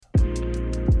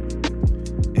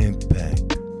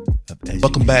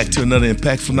Welcome back to another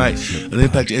impactful night of the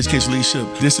Impact Education Leadership.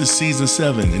 This is season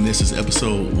 7, and this is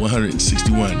episode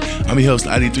 161. I'm your host,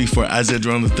 ID3 for Isaiah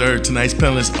Jerome III. Tonight's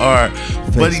panelists are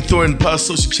Buddy Thornton,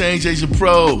 Positive Social Change Agent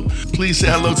Pro. Please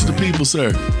say hello to the people,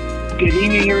 sir. Good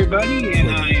evening, everybody, and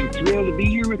I am thrilled to be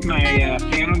here with my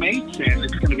panel mates, and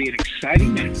it's going to be an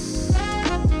exciting night.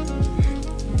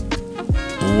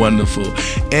 Wonderful.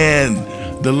 And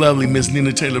the lovely Miss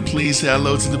Nina Taylor, please say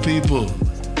hello to the people.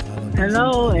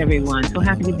 Hello, everyone. So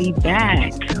happy to be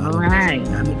back. All right.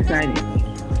 I'm excited.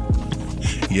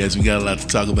 Yes, we got a lot to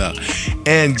talk about.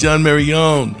 And John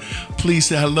Marion, please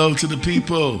say hello to the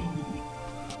people.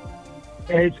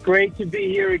 It's great to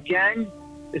be here again.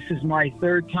 This is my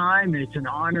third time, and it's an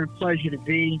honor and pleasure to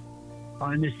be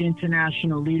on this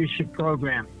international leadership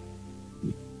program.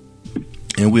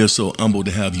 And we are so humbled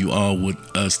to have you all with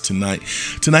us tonight.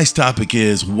 Tonight's topic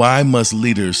is, why must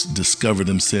leaders discover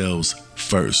themselves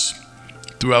first?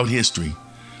 Throughout history,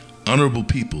 honorable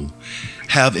people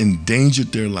have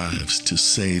endangered their lives to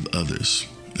save others.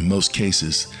 In most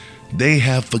cases, they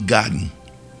have been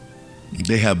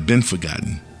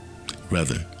forgotten,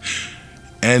 rather.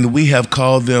 And we have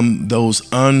called them those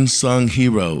unsung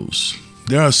heroes.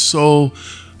 There are so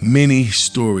many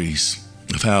stories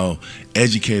of how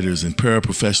educators and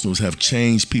paraprofessionals have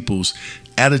changed people's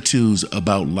attitudes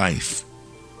about life.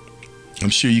 I'm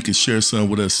sure you could share some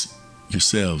with us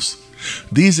yourselves.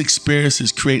 These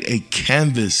experiences create a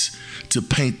canvas to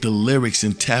paint the lyrics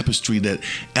and tapestry that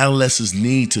adolescents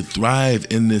need to thrive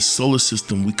in this solar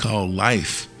system we call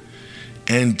life,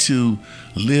 and to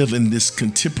live in this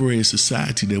contemporary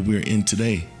society that we're in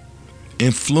today.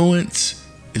 Influence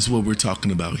is what we're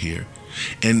talking about here.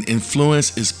 And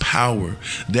influence is power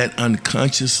that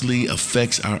unconsciously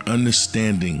affects our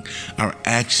understanding, our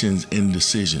actions and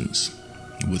decisions.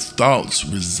 With thoughts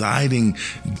residing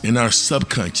in our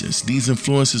subconscious, these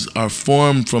influences are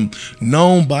formed from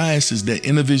known biases that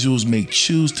individuals may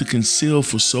choose to conceal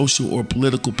for social or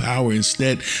political power.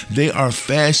 Instead, they are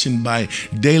fashioned by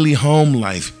daily home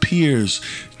life, peers,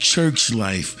 church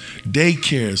life,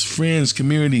 daycares, friends,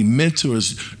 community,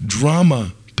 mentors,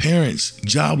 drama, parents,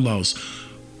 job loss,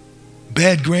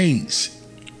 bad grades,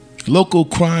 local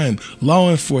crime,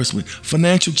 law enforcement,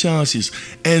 financial challenges,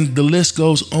 and the list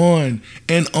goes on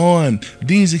and on.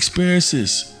 These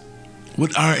experiences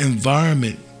with our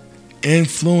environment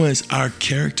influence our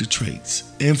character traits,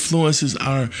 influences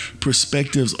our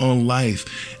perspectives on life,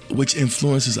 which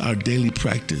influences our daily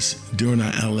practice during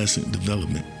our adolescent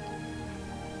development.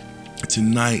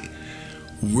 Tonight,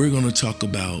 we're going to talk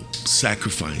about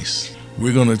sacrifice.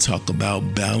 We're going to talk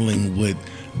about battling with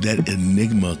that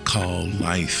enigma called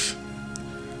life.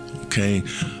 Okay,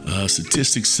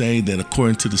 statistics say that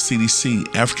according to the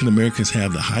CDC, African Americans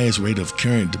have the highest rate of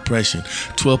current depression,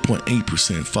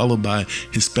 12.8%, followed by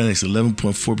Hispanics,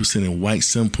 11.4%, and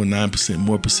whites, 7.9%.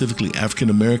 More specifically, African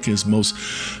Americans' most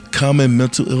common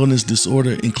mental illness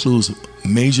disorder includes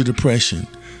major depression,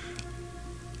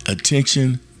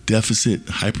 attention deficit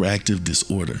hyperactive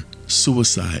disorder,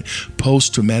 suicide,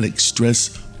 post-traumatic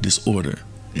stress disorder,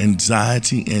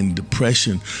 anxiety, and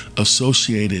depression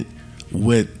associated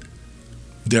with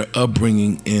their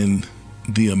upbringing in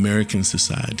the American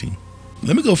society.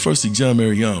 Let me go first to John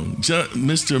Marion.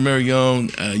 Mr. Marion,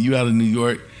 you out of New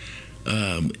York,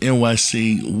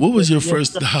 NYC. What was your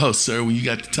first thought, sir, when you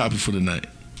got the topic for the night?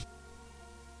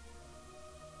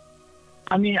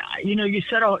 I mean, you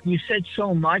said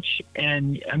so much,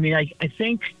 and I mean, I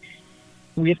think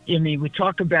we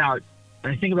talk about,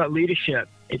 when I think about leadership,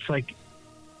 it's like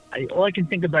all I can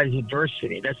think about is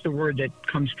adversity. That's the word that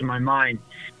comes to my mind,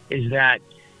 is that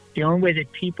the only way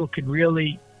that people could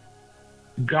really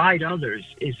guide others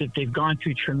is if they've gone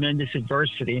through tremendous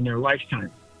adversity in their lifetime.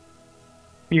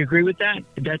 Do you agree with that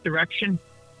direction?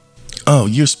 Oh,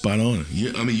 you're spot on.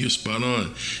 You're spot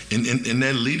on. And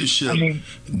that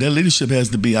leadership has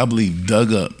to be, I believe,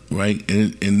 dug up, right?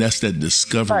 And that's that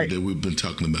discovery that we've been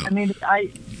talking about. I mean,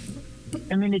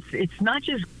 it's not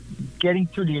just getting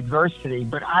through the adversity,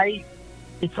 but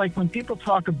it's like when people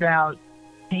talk about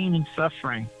pain and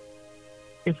suffering,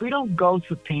 if we don't go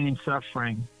through pain and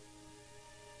suffering,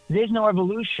 there's no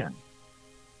evolution,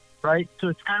 right? So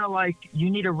it's kind of like you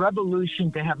need a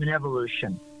revolution to have an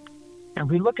evolution. And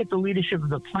if we look at the leadership of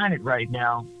the planet right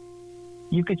now,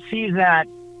 you could see that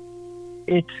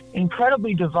it's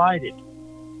incredibly divided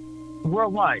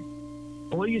worldwide.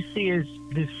 All you see is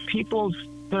this people's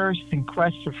thirst and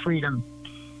quest for freedom.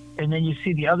 And then you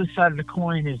see the other side of the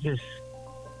coin is this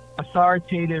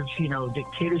authoritative,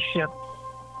 dictatorship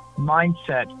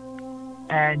mindset.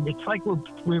 And it's like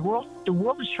the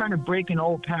world is trying to break an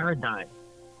old paradigm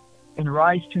and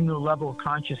rise to a new level of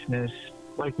consciousness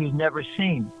like we've never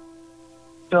seen.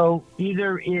 So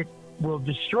either it will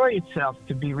destroy itself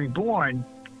to be reborn,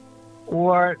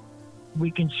 or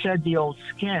we can shed the old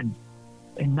skin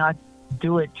and not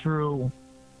do it through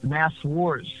mass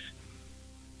wars.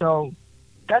 So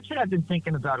that's what I've been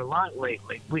thinking about a lot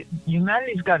lately.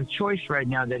 Humanity's got a choice right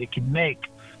now that it can make.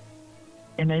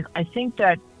 And I think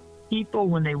that people,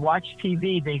 when they watch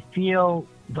TV, they feel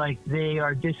like they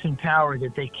are disempowered,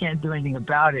 that they can't do anything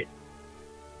about it.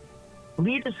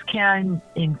 Leaders can,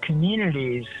 in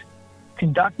communities,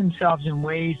 conduct themselves in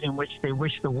ways in which they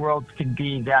wish the world could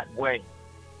be that way.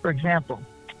 For example,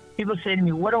 people say to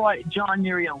me, John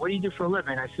Miriam, what do you do for a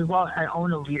living? I said, well, I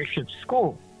own a leadership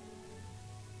school.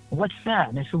 What's that?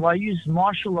 And I said, well, I use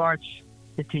martial arts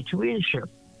to teach leadership.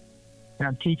 And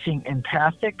I'm teaching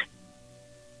empathic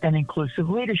and inclusive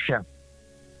leadership,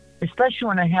 especially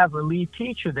when I have a lead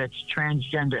teacher that's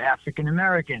transgender African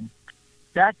American.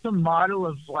 That's a model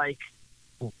of like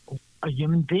a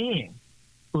human being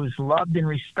who's loved and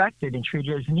respected and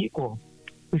treated as an equal,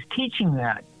 who's teaching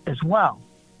that as well.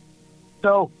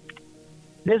 So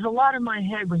there's a lot in my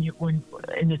head when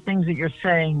in the things that you're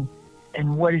saying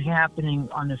and what is happening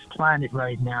on this planet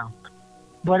right now.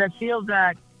 But I feel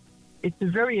that it's a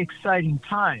very exciting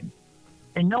time,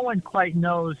 and no one quite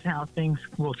knows how things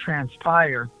will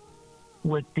transpire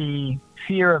with the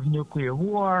fear of nuclear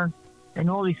war and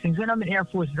all these things. And I'm an Air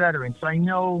Force veteran, so I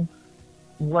know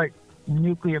what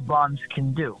nuclear bombs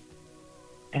can do.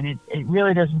 And it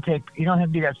really doesn't take, you don't have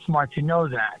to be that smart to know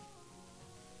that.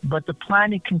 But the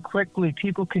planet can quickly,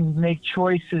 people can make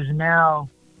choices now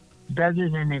better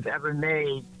than they've ever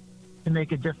made to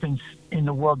make a difference in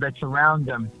the world that's around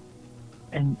them.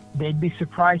 And they'd be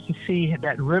surprised to see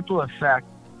that ripple effect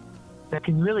that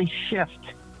can really shift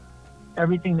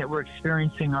everything that we're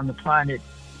experiencing on the planet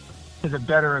to the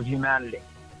better of humanity.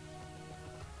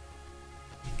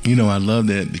 You know, I love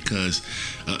that because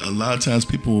a lot of times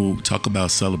people talk about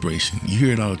celebration. You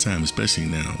hear it all the time, especially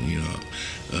now,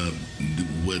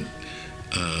 what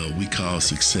we call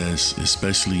success,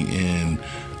 especially in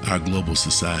our global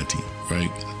society, right?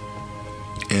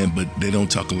 But they don't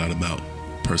talk a lot about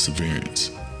perseverance,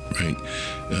 right?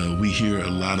 We hear a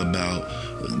lot about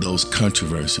those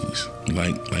controversies,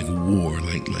 like war,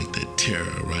 like that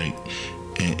terror, right?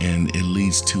 And it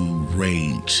leads to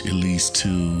rage, it leads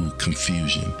to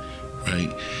confusion,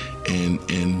 right?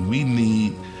 And we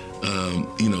need,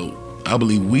 I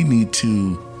believe we need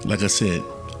to, like I said,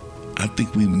 I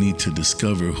think we need to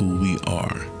discover who we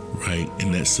are, right?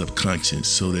 In that subconscious,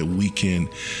 so that we can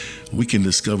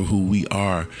discover who we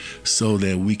are, so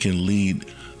that we can lead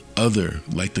other,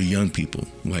 like the young people,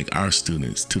 like our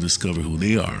students, to discover who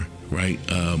they are, right?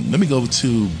 Let me go over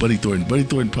to Buddy Thornton. Buddy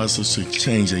Thornton, Process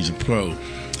Change Agent Pro.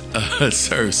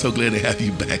 Sir, so glad to have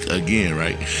you back again,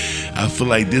 right? I feel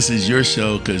like this is your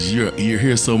show because you're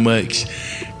here so much.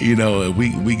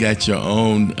 We got your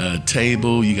own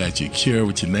table. You got your chair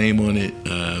with your name on it.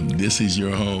 This is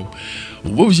your home.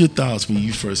 What was your thoughts when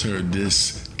you first heard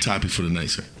this topic for the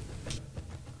night, sir?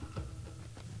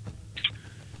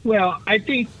 Well, I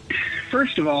think,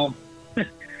 first of all,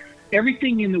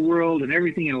 everything in the world and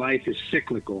everything in life is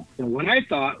cyclical. And what I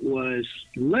thought was,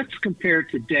 let's compare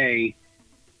today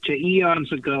to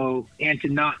eons ago and to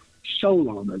not so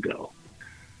long ago.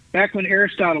 Back when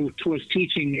Aristotle was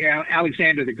teaching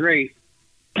Alexander the Great,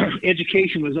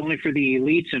 education was only for the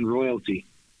elites and royalty.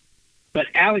 But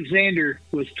Alexander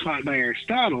was taught by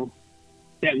Aristotle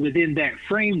that within that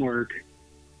framework,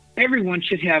 everyone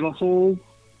should have a whole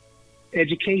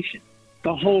education,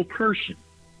 the whole person,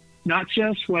 not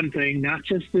just one thing, not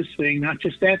just this thing, not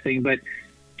just that thing, but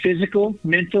physical,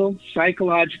 mental,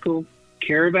 psychological,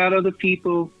 care about other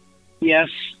people. Yes,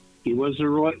 he was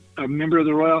a member of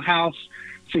the royal house,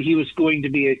 so he was going to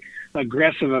be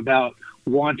aggressive about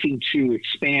wanting to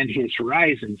expand his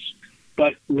horizons.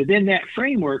 But within that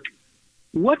framework,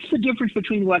 what's the difference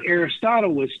between what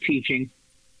Aristotle was teaching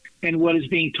and what is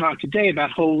being taught today about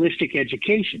holistic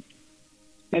education?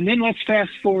 And then let's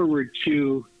fast forward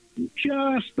to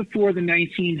just before the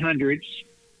 1900s,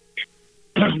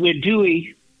 when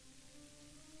Dewey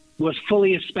was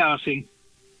fully espousing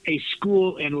a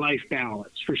school and life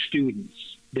balance for students,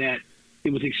 that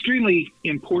it was extremely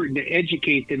important to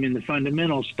educate them in the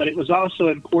fundamentals, but it was also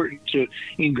important to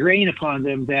ingrain upon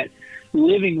them that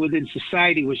living within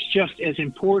society was just as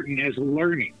important as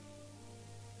learning.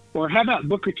 Or how about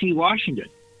Booker T. Washington,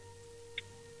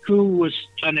 who was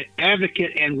an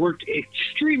advocate and worked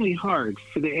extremely hard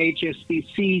for the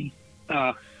HSBC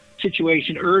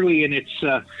situation early in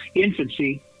its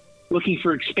infancy, looking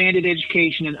for expanded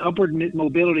education and upward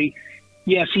mobility.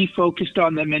 Yes, he focused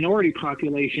on the minority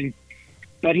population,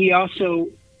 but he also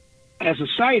as a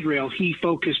side rail, he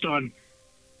focused on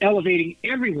elevating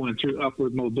everyone through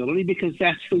upward mobility because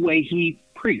that's the way he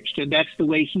preached and that's the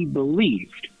way he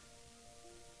believed.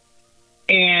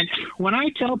 And when I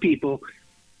tell people,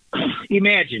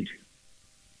 imagine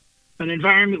an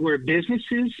environment where business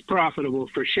is profitable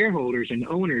for shareholders and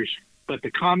owners, but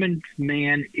the common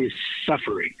man is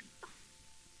suffering.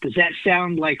 Does that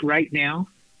sound like right now?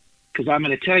 Because I'm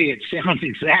going to tell you, it sounds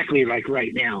exactly like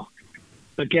right now.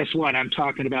 But guess what? I'm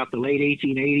talking about the late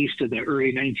 1880s to the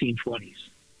early 1920s.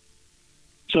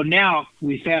 So now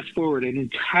we fast forward an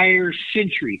entire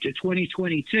century to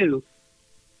 2022.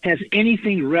 Has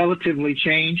anything relatively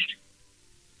changed?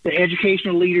 The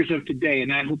educational leaders of today,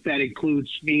 and I hope that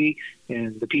includes me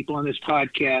and the people on this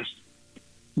podcast,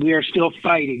 we are still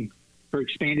fighting for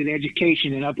expanded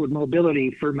education and upward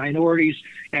mobility for minorities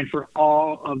and for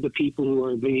all of the people who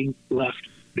are being left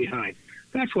behind.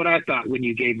 That's what I thought when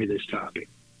you gave me this topic.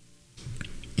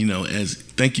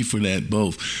 Thank you for that,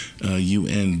 both you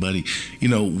and Buddy.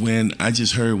 When I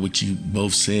just heard what you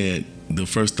both said, the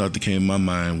first thought that came in my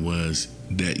mind was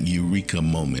that eureka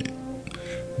moment,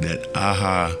 that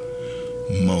aha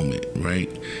moment, right?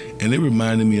 And it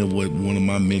reminded me of what one of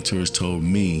my mentors told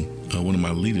me, one of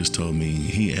my leaders told me.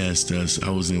 He asked us, I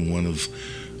was in one of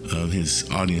his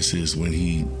audiences when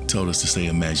he told us to say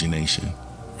imagination,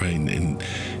 right? And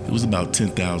it was about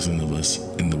 10,000 of us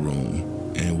in the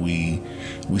room. And we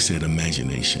said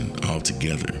imagination all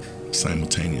together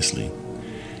simultaneously.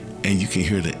 And you can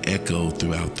hear the echo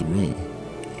throughout the room.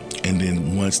 And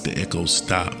then once the echo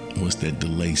stopped, once that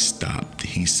delay stopped,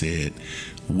 he said,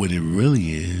 what it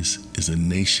really is a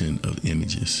nation of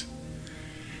images.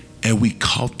 And we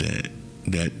caught that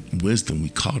wisdom, we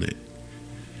caught it.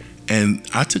 And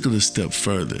I took it a step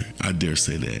further, I dare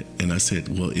say that. And I said,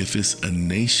 well, if it's a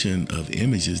nation of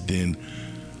images, then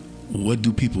what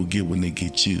do people get when they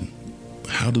get you?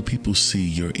 How do people see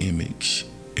your image,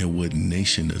 and what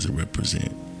nation does it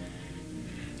represent?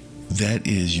 That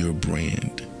is your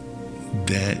brand.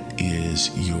 That is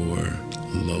your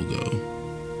logo.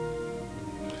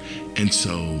 And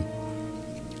so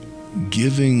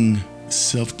giving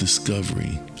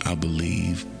self-discovery, I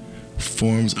believe,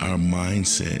 forms our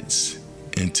mindsets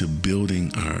into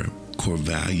building our core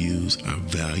values, our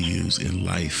values in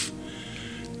life,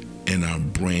 and our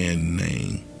brand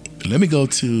name. Let me go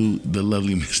to the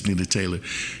lovely Miss Nina Taylor.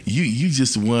 You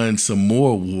just won some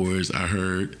more awards, I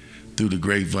heard, through the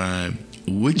grapevine.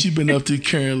 What you been up to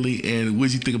currently, and what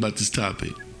do you think about this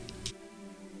topic?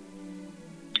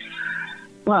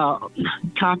 Well,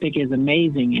 topic is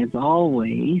amazing as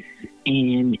always.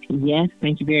 And yes,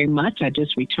 thank you very much. I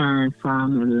just returned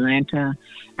from Atlanta,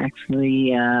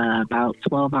 actually about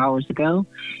 12 hours ago,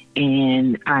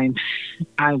 and I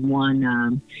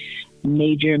won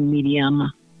major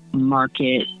medium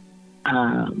market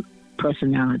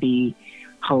personality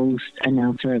host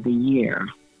announcer of the year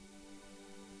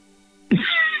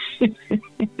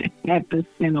at the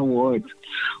Sin Awards,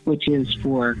 which is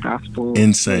for gospel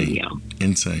radio.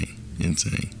 Insane.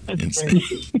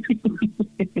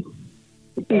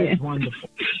 That's wonderful.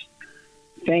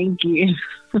 Thank you.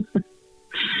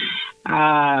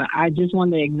 I just won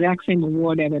the exact same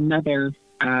award at another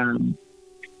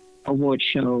award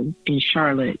show in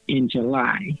Charlotte in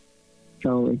July.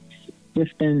 So it's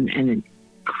just been a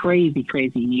crazy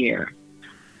year.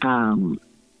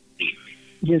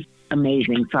 Just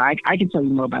amazing. So I can tell you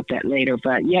more about that later.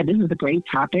 But yeah, this is a great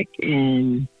topic,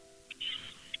 and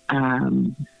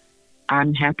I'm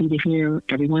happy to hear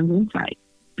everyone's insight.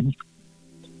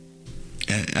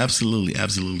 Absolutely.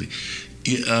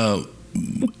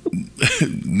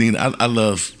 Nina, I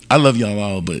love y'all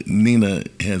all, but Nina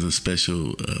has a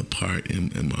special part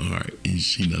in my heart, and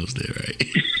she knows that, right?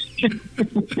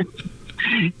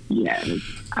 Yes,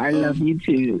 I love you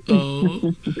too.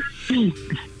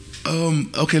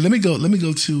 Okay, let me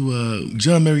go to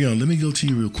John Marion. Let me go to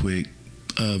you real quick.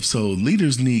 So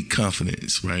leaders need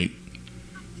confidence, right?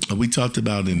 We talked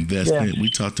about investment. Yeah. We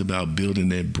talked about building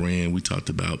that brand. We talked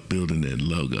about building that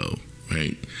logo,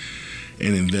 right?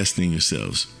 And investing in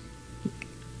yourselves.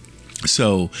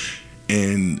 So,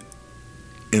 in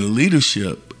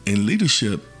leadership,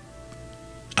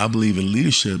 I believe in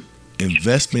leadership,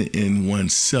 investment in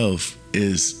oneself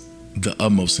is the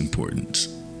utmost importance.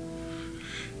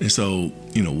 And so,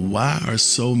 why are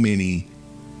so many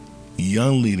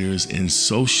young leaders in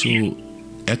social,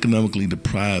 economically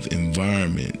deprived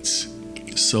environments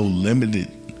so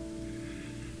limited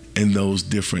in those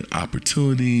different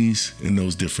opportunities, in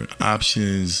those different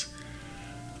options?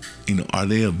 Are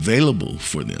they available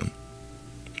for them?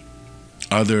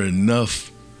 Are there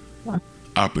enough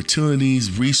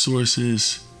opportunities,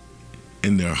 resources,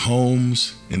 in their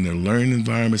homes, in their learning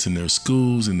environments, in their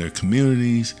schools, in their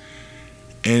communities?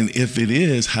 And if it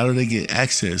is, how do they get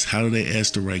access? How do they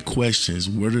ask the right questions?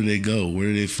 Where do they go? Where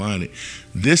do they find it?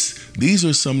 These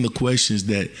are some of the questions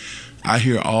that I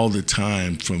hear all the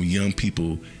time from young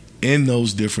people in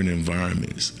those different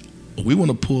environments. We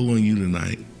want to pull on you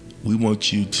tonight. We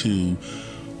want you to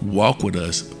walk with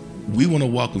us. We want to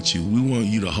walk with you. We want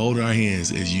you to hold our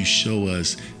hands as you show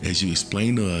us, as you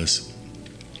explain to us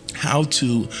how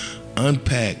to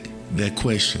unpack that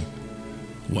question.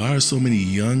 Why are so many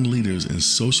young leaders in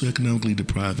socioeconomically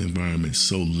deprived environments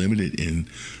so limited in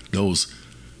those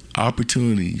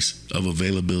opportunities of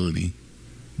availability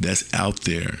that's out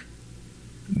there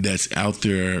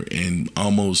and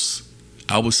almost,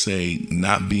 I would say,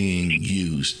 not being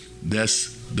used?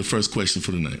 That's the first question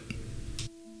for tonight.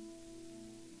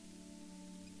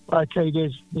 Well, I tell you,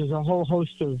 there's a whole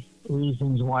host of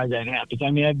reasons why that happens.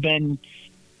 I mean,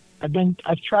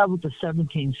 I've traveled to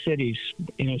 17 cities,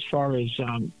 as far as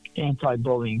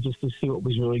anti-bullying, just to see what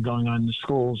was really going on in the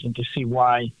schools and to see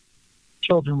why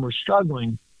children were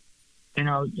struggling. And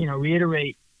I'll,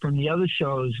 reiterate from the other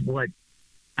shows what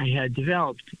I had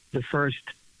developed. The first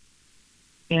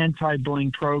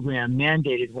anti-bullying program,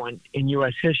 mandated one in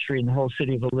U.S. history in the whole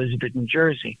city of Elizabeth, New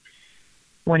Jersey,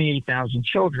 28,000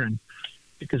 children.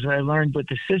 Because I learned with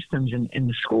the systems in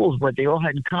the schools, what they all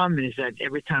had in common is that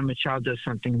every time a child does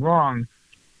something wrong,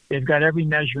 they've got every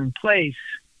measure in place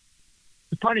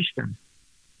to punish them.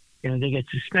 They get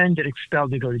suspended,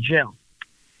 expelled, they go to jail.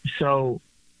 So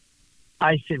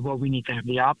I said, well, we need to have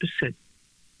the opposite.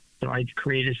 So I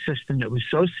created a system that was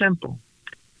so simple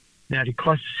that it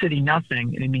costs the city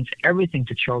nothing, and it means everything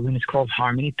to children. It's called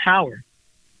Harmony Power.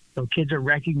 So kids are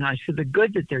recognized for the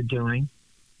good that they're doing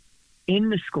in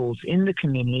the schools, in the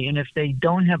community, and if they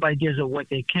don't have ideas of what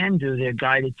they can do, they're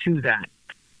guided to that.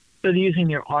 So they're using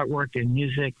their artwork, their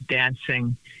music,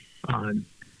 dancing,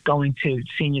 going to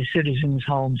senior citizens'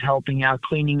 homes, helping out,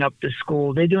 cleaning up the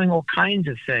school. They're doing all kinds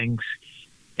of things,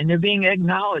 and they're being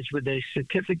acknowledged with a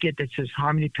certificate that says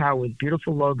Harmony Power with a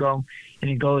beautiful logo,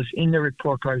 and it goes in the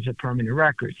report card as a permanent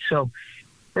record. So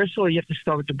first of all, you have to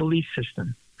start with the belief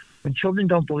system. When children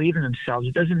don't believe in themselves,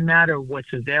 it doesn't matter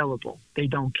what's available. They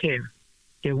don't care.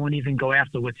 They won't even go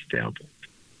after what's available.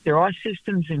 There are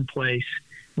systems in place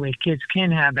where kids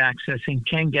can have access and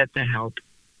can get the help,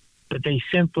 but they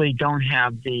simply don't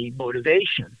have the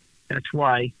motivation. That's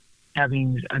why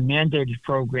having a mandated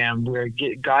program where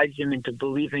it guides them into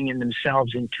believing in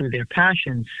themselves and to their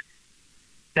passions,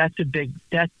 that's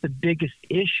the biggest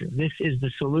issue. This is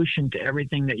the solution to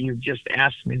everything that you've just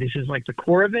asked me. This is like the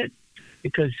core of it,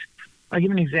 because I'll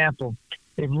give an example.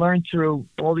 They've learned through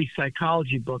all these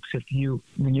psychology books,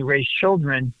 when you raise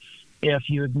children, if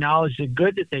you acknowledge the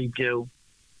good that they do,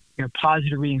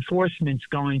 positive reinforcement's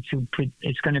going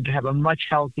to have a much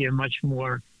healthier, much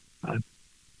more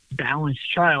balanced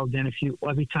child than if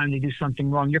every time they do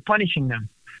something wrong, you're punishing them.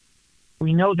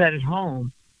 We know that at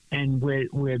home, and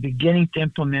we're beginning to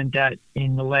implement that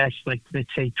in the last,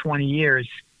 let's say 20 years,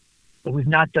 but we've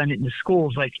not done it in the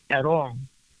schools at all.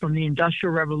 From the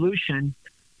Industrial Revolution,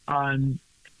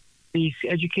 the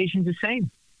education's the same.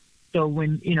 So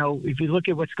when, if you look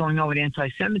at what's going on with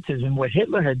anti-Semitism, what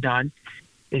Hitler had done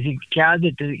is he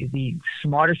gathered the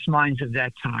smartest minds of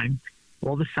that time,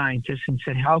 all the scientists, and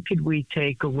said, how could we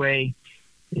take away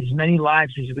as many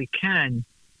lives as we can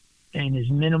and as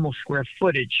minimal square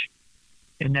footage?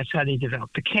 And that's how they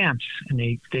developed the camps. And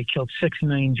they killed 6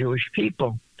 million Jewish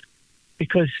people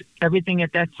because everything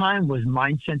at that time was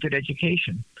mind-centered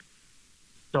education.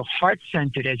 So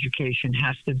heart-centered education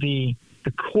has to be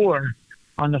the core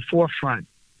on the forefront.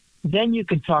 Then you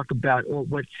can talk about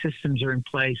what systems are in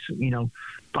place,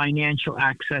 financial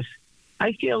access.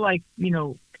 I feel like,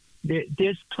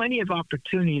 there's plenty of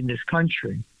opportunity in this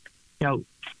country.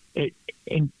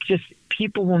 And just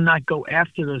people will not go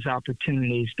after those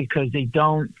opportunities because they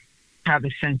don't have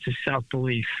a sense of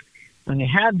self-belief. When they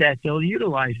have that, they'll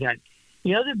utilize that.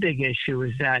 The other big issue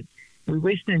is that we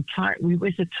waste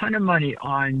a ton of money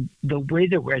on the way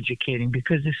that we're educating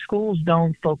because the schools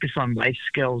don't focus on life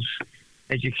skills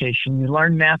education. You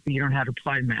learn math, but you don't know how to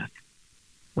apply math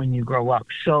when you grow up.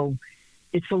 So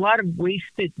it's a lot of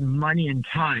wasted money and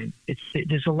time.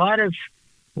 There's a lot of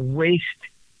waste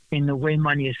in the way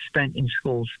money is spent in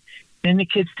schools. Then the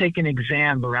kids take an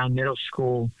exam around middle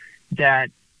school that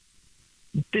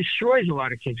destroys a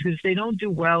lot of kids because they don't do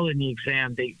well in the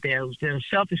exam. Their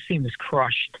self-esteem is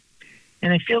crushed.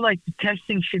 And I feel like the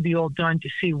testing should be all done to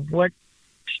see what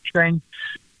strengths,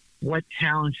 what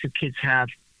talents the kids have,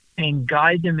 and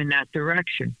guide them in that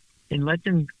direction. and let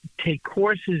them take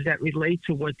courses that relate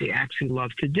to what they actually love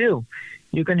to do.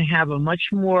 You're going to have a much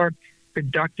more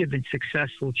productive and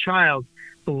successful child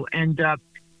who will end up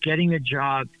getting a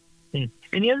job. And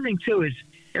the other thing, too, is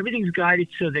everything's guided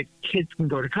so that kids can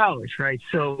go to college, right?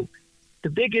 So the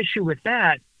big issue with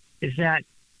that is that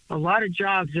a lot of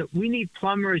jobs that we need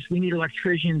plumbers, we need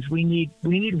electricians, we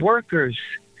need workers,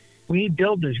 we need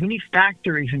builders, we need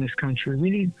factories in this country.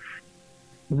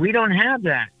 We don't have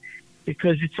that,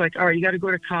 because it's like, all right, you got to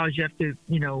go to college, you have to,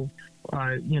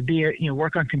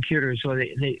 work on computers, or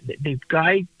they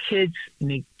guide kids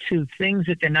to things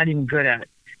that they're not even good at,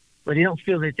 but they don't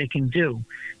feel that they can do.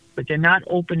 But they're not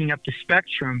opening up the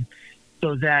spectrum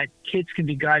so that kids can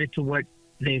be guided to what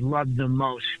they love the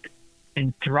most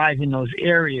and thrive in those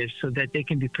areas so that they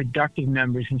can be productive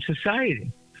members in society.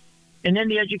 And then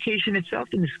the education itself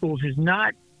in the schools is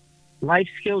not life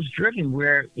skills driven,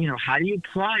 where, how do you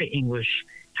apply English?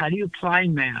 How do you apply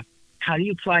math? How do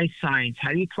you apply science?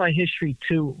 How do you apply history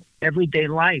to everyday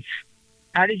life?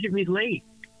 How does it relate?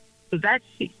 So that's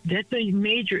a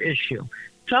major issue.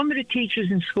 Some of the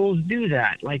teachers in schools do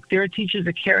that. Like, there are teachers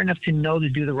that care enough to know to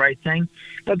do the right thing,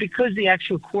 but because the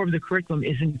actual core of the curriculum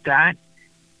isn't that,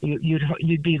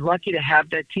 you'd be lucky to have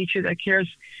that teacher that cares.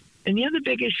 And the other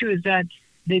big issue is that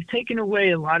they've taken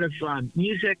away a lot of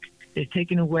music. They've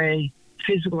taken away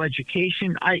physical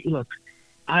education. I live,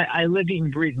 eat,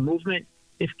 and breathe movement.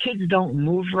 If kids don't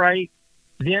move right,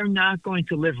 they're not going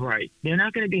to live right. They're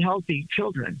not going to be healthy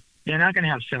children. They're not going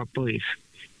to have self-belief.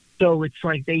 So it's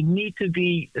like they need to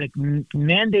be, like,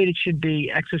 mandated should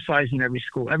be exercise in every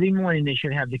school. Every morning they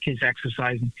should have the kids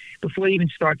exercising before they even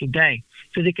start the day,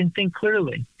 so they can think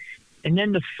clearly. And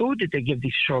then the food that they give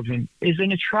these children is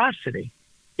an atrocity.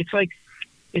 It's like,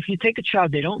 if you take a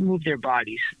child, they don't move their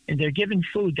bodies, and they're given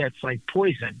food that's like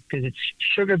poison, because it's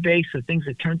sugar-based, so things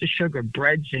that turn to sugar,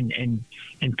 breads and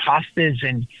pastas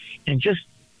and just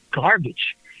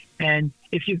garbage. And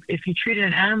if you treated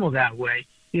an animal that way,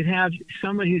 you'd have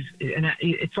somebody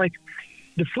it's like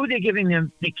the food they're giving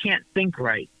them, they can't think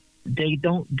right. They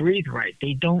don't breathe right.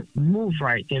 They don't move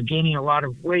right. They're gaining a lot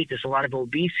of weight. There's a lot of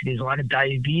obesity. There's a lot of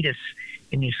diabetes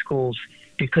in these schools,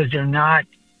 because they're not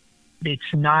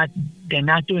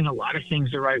doing a lot of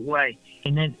things the right way.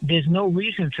 And then there's no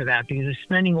reason for that, because they're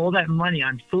spending all that money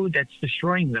on food that's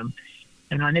destroying them,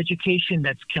 and on education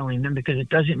that's killing them, because it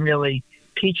doesn't really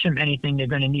teach them anything they're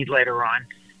going to need later on.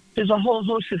 There's a whole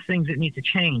host of things that need to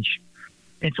change.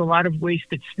 It's a lot of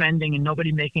wasted spending and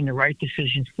nobody making the right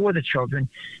decisions for the children,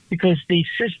 because the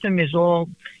system is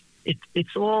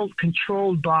it's all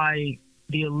controlled by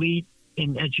the elite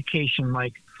in education.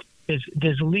 Like,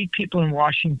 there's elite people in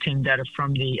Washington that are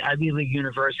from the Ivy League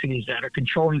universities that are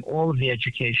controlling all of the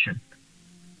education,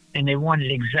 and they want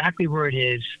it exactly where it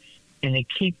is, and they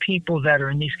keep people that are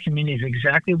in these communities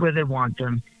exactly where they want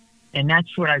them, and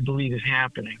that's what I believe is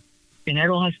happening. And that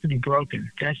all has to be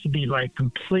broken. It has to be, like,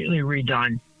 completely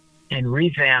redone and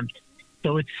revamped,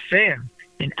 so it's fair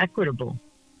and equitable.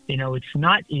 It's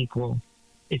not equal.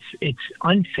 It's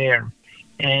unfair,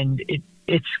 and it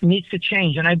needs to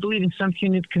change. And I believe in some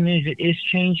communities it is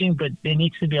changing, but there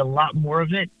needs to be a lot more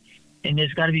of it, and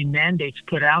there's got to be mandates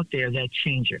put out there that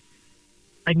change it.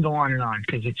 I can go on and on,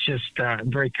 because it's just I'm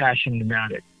very passionate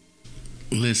about it.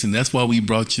 Listen, that's why we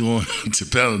brought you on to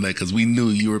Panel Night, because we knew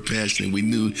you were passionate. We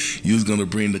knew you was going to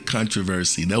bring the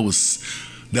controversy. That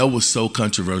was so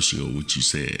controversial, what you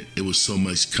said. It was so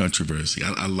much controversy.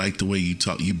 I like the way you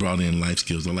talked. You brought in life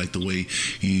skills. I like the way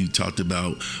you talked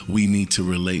about we need to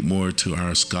relate more to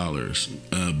our scholars.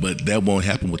 But that won't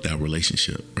happen without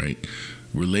relationship, right?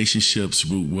 Relationships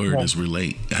root word is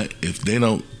relate. If they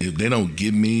don't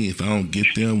get me, if I don't get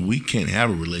them, we can't have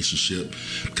a relationship,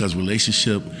 because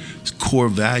relationship core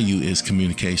value is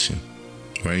communication,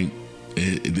 right?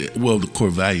 The core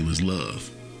value is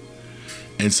love.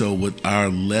 And so with our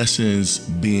lessons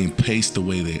being paced the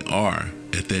way they are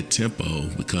at that tempo,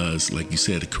 because like you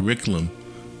said, the curriculum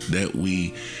that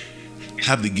we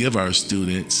have to give our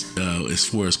students as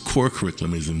far as core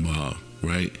curriculum is involved,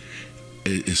 right?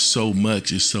 It's so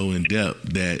much, it's so in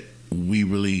depth that we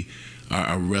really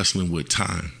are wrestling with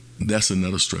time. That's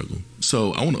another struggle.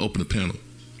 So I want to open the panel.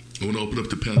 I want to open up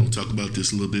the panel and talk about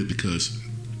this a little bit, because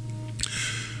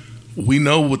we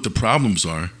know what the problems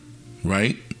are,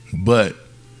 right? But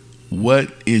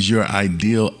what is your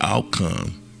ideal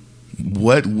outcome?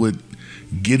 What would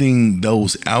getting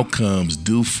those outcomes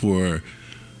do for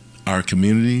our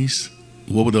communities?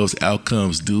 What would those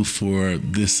outcomes do for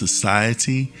this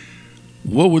society?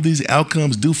 What would these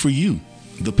outcomes do for you?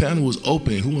 The panel is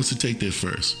open. Who wants to take that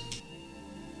first?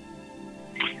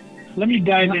 Let me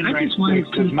dive in right quick,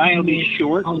 because mine will be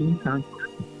short.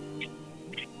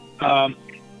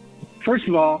 First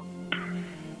of all,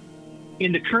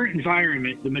 in the current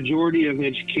environment, the majority of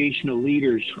educational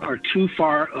leaders are too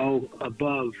far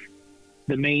above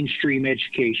the mainstream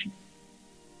education.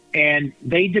 And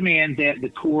they demand that the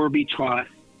core be taught.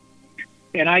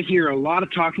 And I hear a lot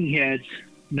of talking heads.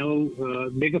 No,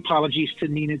 big apologies to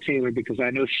Nina Taylor, because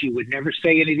I know she would never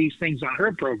say any of these things on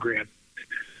her program.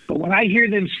 But when I hear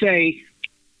them say,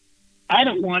 I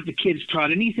don't want the kids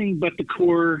taught anything but the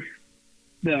core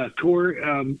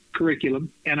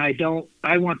curriculum, and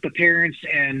I want the parents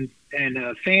and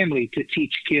family to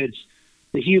teach kids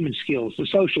the human skills, the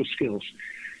social skills.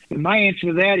 And my answer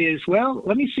to that is, well,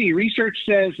 let me see. Research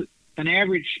says an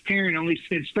average parent only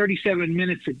spends 37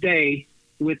 minutes a day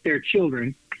with their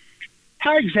children.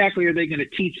 How exactly are they going to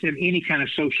teach them any kind of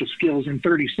social skills in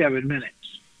 37 minutes?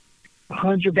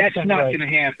 100%. That's not going to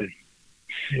happen.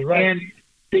 You're right. And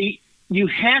you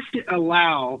have to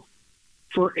allow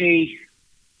for a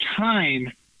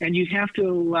time, and you have to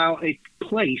allow a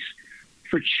place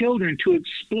for children to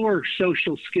explore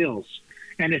social skills.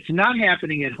 And it's not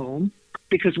happening at home,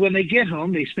 because when they get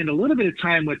home, they spend a little bit of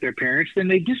time with their parents, then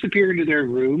they disappear into their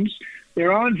rooms.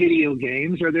 They're on video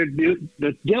games, or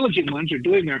the diligent ones are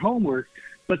doing their homework,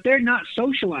 but they're not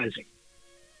socializing.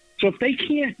 So if they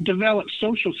can't develop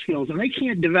social skills and they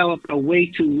can't develop a way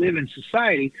to live in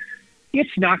society,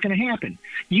 it's not going to happen.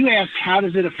 You ask, how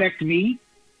does it affect me?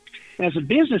 As a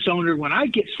business owner, when I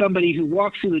get somebody who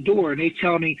walks through the door and they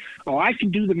tell me, oh, I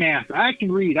can do the math, I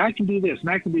can read, I can do this, and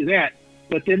I can do that,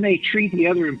 but then they treat the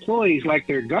other employees like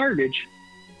they're garbage,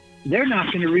 they're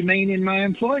not going to remain in my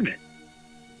employment.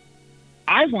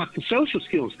 I want the social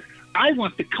skills. I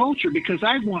want the culture, because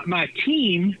I want my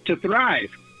team to thrive.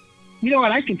 You know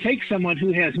what? I can take someone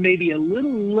who has maybe a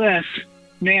little less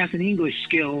math and English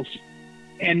skills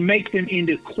and make them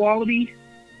into quality,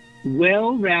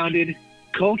 well-rounded,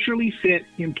 culturally fit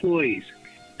employees.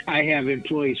 I have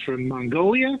employees from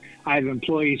Mongolia. I have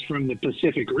employees from the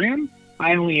Pacific Rim.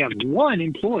 I only have one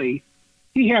employee.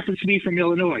 He happens to be from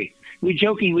Illinois. We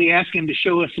jokingly ask him to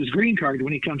show us his green card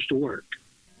when he comes to work.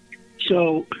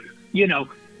 So,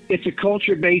 it's a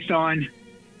culture based on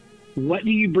what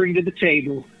do you bring to the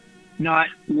table, not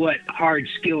what hard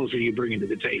skills are you bringing to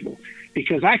the table.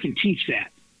 Because I can teach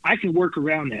that. I can work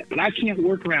around that. But I can't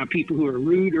work around people who are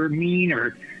rude or mean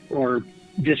or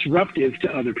disruptive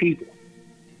to other people.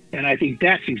 And I think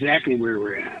that's exactly where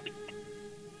we're at.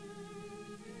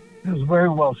 It was very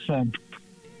well said.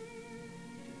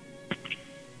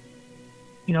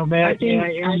 I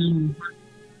think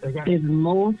if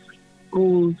most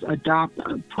schools adopt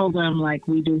a program like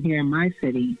we do here in my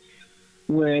city,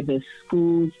 where the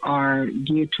schools are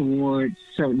geared towards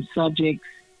certain subjects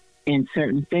and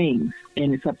certain things,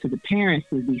 and it's up to the parents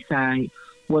to decide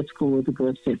what school is a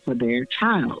good fit for their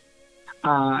child.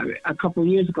 A couple of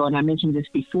years ago, and I mentioned this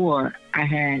before, I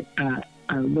had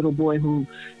a little boy who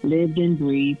lived and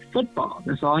breathed football.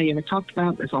 That's all he ever talked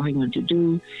about. That's all he wanted to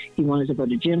do. He wanted to go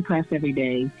to gym class every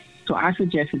day. So I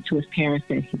suggested to his parents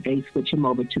that they switch him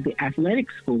over to the athletic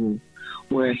school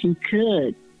where he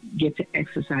could get to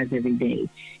exercise every day.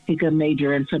 He could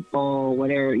major in football,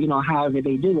 whatever, however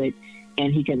they do it,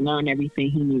 and he could learn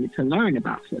everything he needed to learn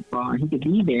about football. And he could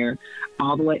be there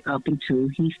all the way up until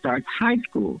he starts high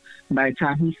school. By the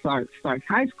time he starts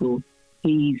high school,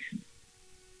 he's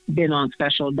been on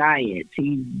special diets.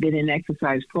 He's been in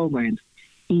exercise programs.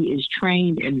 He is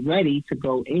trained and ready to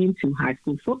go into high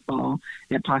school football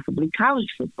and possibly college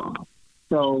football.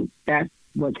 So that's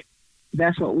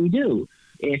what we do.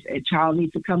 If a child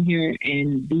needs to come here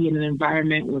and be in an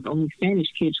environment with only Spanish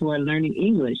kids who are learning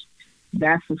English,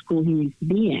 that's the school he needs to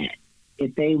be at.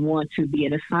 If they want to be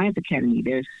at a science academy,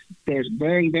 there's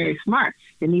very, very smart.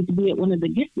 They need to be at one of the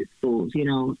gifted schools,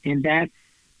 and that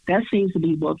seems to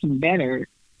be working better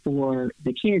for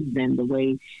the kids than the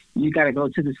way you got to go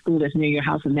to the school that's near your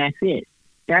house and that's it.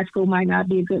 That school might not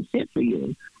be a good fit for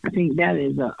you. I think that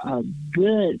is a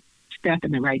good step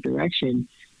in the right direction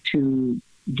to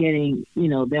getting,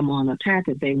 them on a path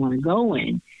that they want to go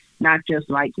in. Not just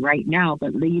like right now,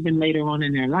 but even later on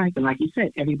in their life. And like you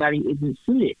said, everybody isn't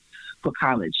suited for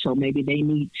college. So maybe they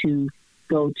need to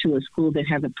go to a school that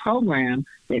has a program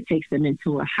that takes them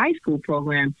into a high school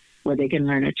program where they can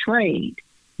learn a trade.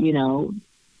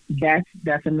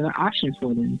 That's another option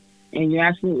for them. And you're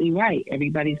absolutely right.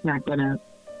 Everybody's not going to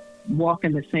walk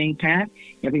in the same path.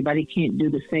 Everybody can't do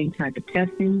the same type of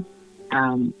testing.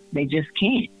 They just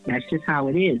can't. That's just how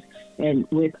it is. And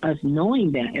with us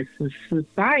knowing that as a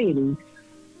society,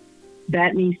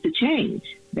 that needs to change.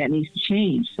 That needs to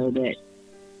change so that,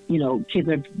 kids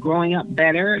are growing up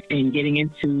better and getting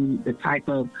into the type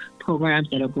of programs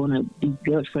that are going to be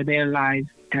good for their lives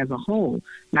as a whole,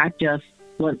 not just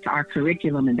what's our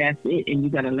curriculum and that's it, and you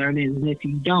got to learn it, and if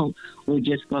you don't, we're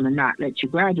just going to not let you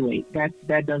graduate.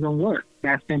 That doesn't work.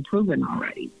 That's been proven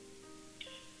already.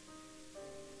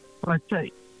 Well, I tell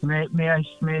you, may I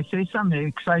say something? It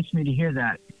excites me to hear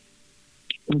that.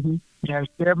 Mm-hmm. May I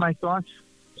share my thoughts?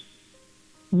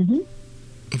 Mm-hmm.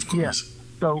 Of course. Yeah.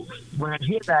 So when I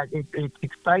hear that, it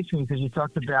excites me because you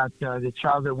talked about the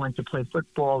child that went to play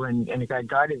football and it got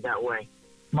guided that way.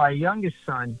 My youngest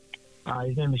son,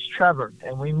 his name is Trevor,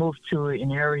 and we moved to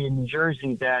an area in New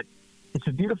Jersey that it's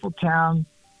a beautiful town.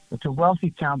 It's a wealthy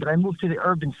town, but I moved to the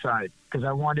urban side because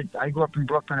I grew up in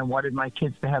Brooklyn and wanted my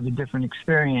kids to have a different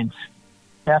experience.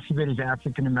 Half of it is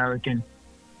African American.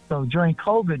 So during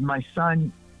COVID, my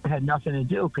son had nothing to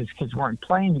do because kids weren't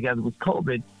playing together with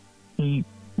COVID. He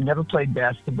never played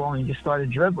basketball, and he just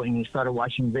started dribbling. He started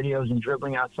watching videos and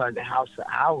dribbling outside the house for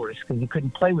hours because he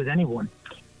couldn't play with anyone.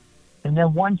 And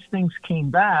then once things came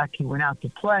back, he went out to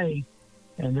play,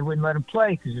 and they wouldn't let him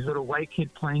play because he's a little white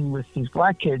kid playing with these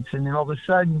black kids. And then all of a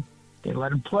sudden, they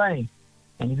let him play,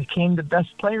 and he became the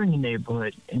best player in the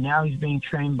neighborhood. And now he's being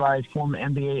trained by former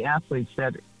NBA athletes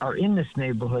that are in this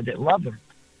neighborhood that love him.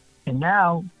 And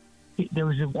now there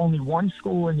was only one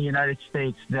school in the United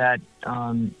States that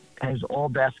has all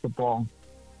basketball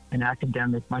and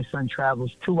academic. My son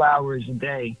travels 2 hours a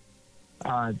day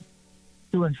to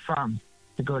and from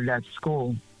to go to that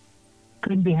school.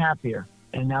 Couldn't be happier.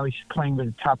 And now he's playing with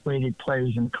the top-rated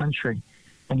players in the country.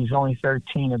 And he's only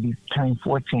 13. He'll be turning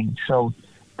 14. So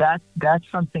that's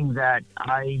something that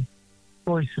I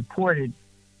fully supported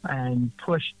and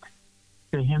pushed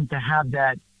for him to have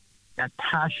that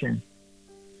passion,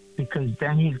 because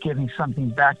then he's giving something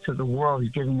back to the world.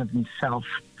 He's giving of himself.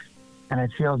 And I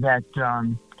feel that,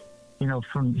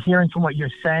 from hearing from what you're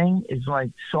saying is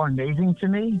like so amazing to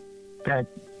me that,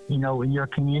 in your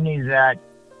community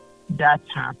that's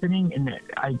happening. And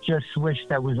I just wish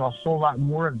there was a whole lot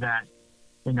more of that.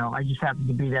 I just happen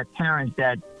to be that parent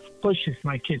that pushes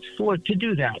my kids forward to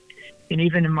do that. And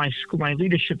even in my school, my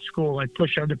leadership school, I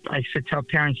tell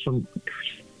parents to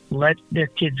let their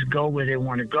kids go where they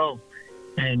want to go,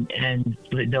 and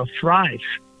they'll thrive.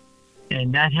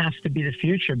 And that has to be the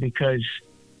future, because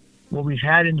what we've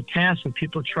had in the past, when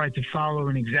people try to follow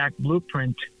an exact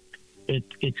blueprint,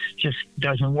 it just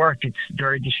doesn't work. It's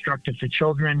very destructive for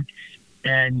children,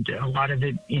 and a lot of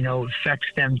it, affects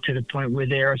them to the point where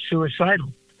they are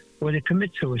suicidal or they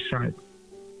commit suicide.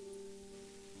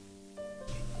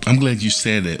 I'm glad you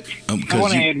said that. I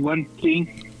want to add one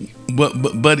thing.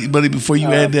 But buddy, before you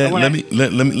add that, let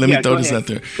me throw this out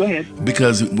there. Go ahead.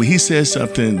 Because he said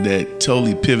something that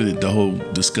totally pivoted the whole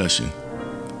discussion.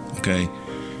 Okay,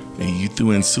 and you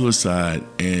threw in suicide,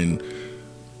 and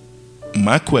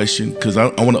my question, because I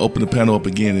want to open the panel up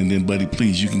again, and then buddy,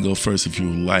 please, you can go first if you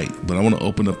would like. But I want to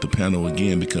open up the panel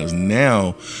again, because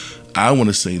now I want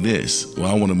to say this.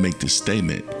 Well, I want to make this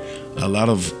statement. A lot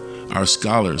of our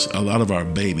scholars, a lot of our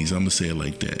babies, I'm going to say it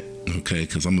like that, okay,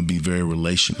 because I'm going to be very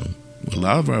relational. A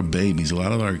lot of our babies, a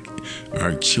lot of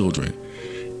our children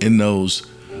in those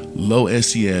low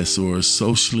SES or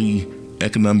socially,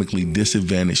 economically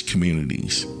disadvantaged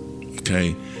communities,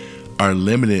 okay, are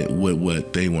limited with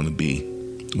what they want to be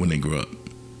when they grow up.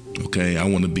 Okay, I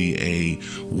want to be a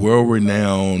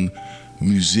world-renowned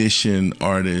musician,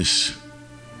 artist,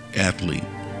 athlete.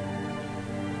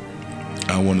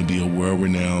 I want to be a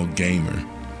world-renowned gamer,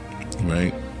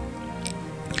 right?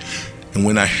 And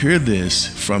when I hear this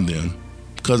from them,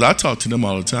 because I talk to them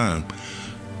all the time,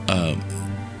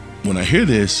 when I hear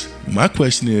this, my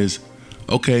question is,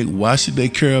 okay, why should they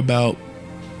care about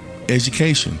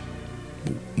education?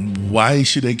 Why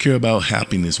should they care about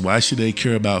happiness? Why should they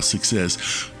care about success?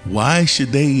 Why should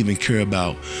they even care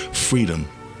about freedom?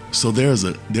 So there's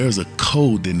a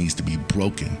code that needs to be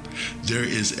broken. There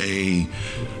is a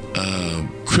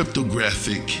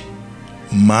cryptographic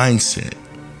mindset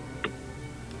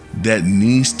that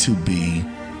needs to be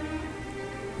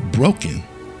broken.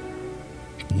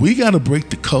 We got to break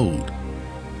the code.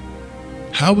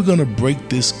 How are we going to break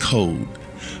this code?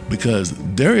 Because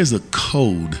there is a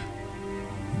code.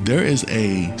 There is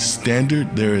a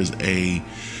standard. There is a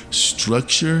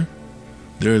structure.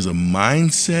 There is a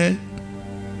mindset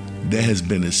that has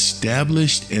been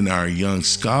established in our young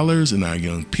scholars and our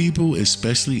young people,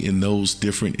 especially in those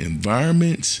different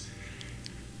environments,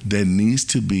 that needs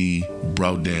to be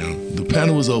brought down. The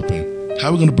panel is open. How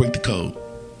are we going to break the code?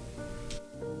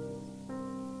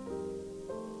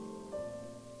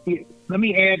 Let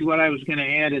me add what I was going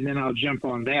to add, and then I'll jump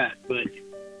on that. But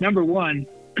number one,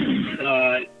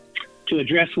 to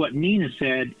address what Nina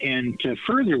said and to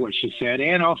further what she said,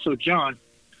 and also John,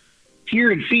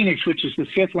 here in Phoenix, which is the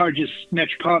 5th largest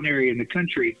metropolitan area in the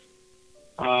country,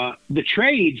 the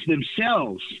trades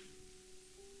themselves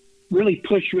really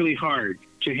push really hard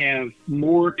to have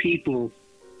more people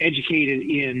educated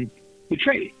in the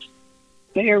trades.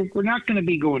 We're not going to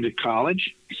be going to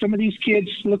college. Some of these kids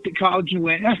looked at college and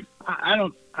went,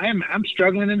 I'm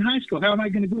struggling in high school. How am I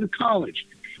going to go to college?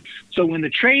 So when the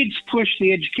trades pushed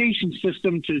the education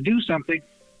system to do something,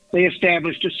 they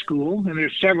established a school, and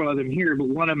there's several of them here, but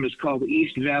one of them is called the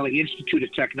East Valley Institute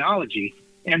of Technology.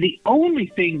 And the only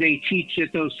thing they teach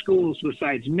at those schools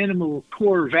besides minimal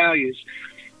core values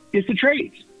is the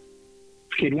trades.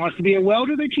 If a kid wants to be a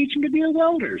welder, they teach him to be a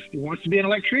welder. If he wants to be an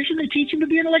electrician, they teach him to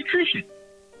be an electrician.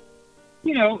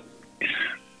 You know,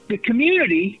 the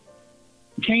community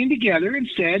came together and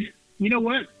said, you know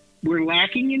what? We're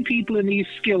lacking in people in these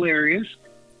skill areas.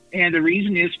 And the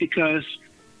reason is because,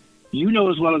 you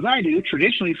know as well as I do,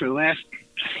 traditionally for the last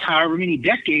however many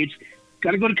decades,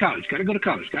 got to go to college, got to go to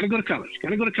college, got to go to college, got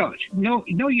to go to college. No,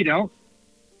 you don't.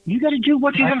 You got to do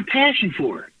what you have a passion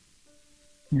for.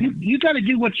 You got to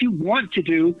do what you want to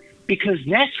do, because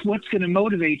that's what's going to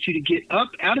motivate you to get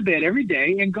up out of bed every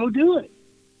day and go do it.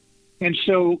 And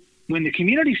so when the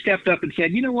community stepped up and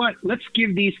said, you know what, let's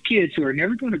give these kids who are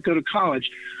never going to go to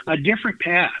college a different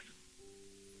path,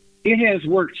 it has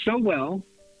worked so well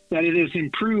that it has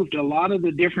improved a lot of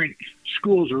the different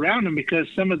schools around them, because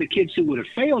some of the kids who would have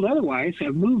failed otherwise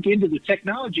have moved into the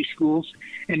technology schools.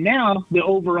 And now the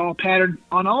overall pattern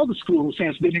on all the schools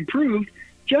has been improved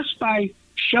just by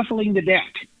shuffling the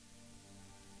deck.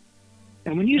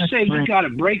 And when you say you got to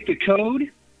break the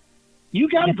code, you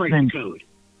got to break the code.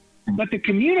 But the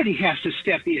community has to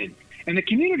step in. And the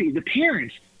community, the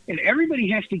parents, and everybody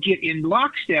has to get in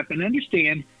lockstep and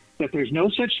understand that there's no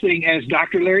such thing as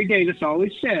Dr. Larry Davis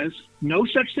always says, no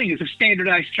such thing as a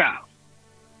standardized child.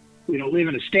 We don't live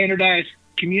in a standardized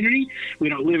community. We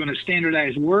don't live in a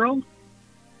standardized world.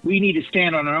 We need to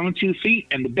stand on our own 2 feet,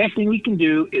 and the best thing we can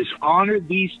do is honor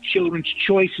these children's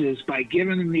choices by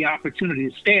giving them the opportunity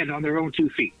to stand on their own 2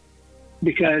 feet,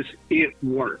 because it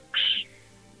works.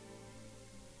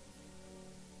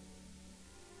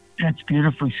 That's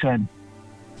beautifully said.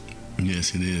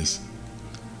 Yes, it is.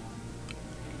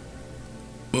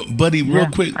 Well, buddy, real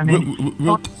quick,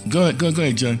 go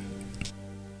ahead, John.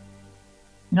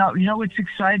 No, you know what's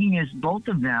exciting is both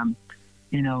of them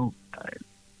have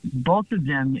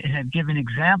given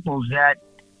examples that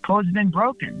code's been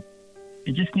broken.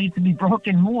 It just needs to be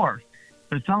broken more.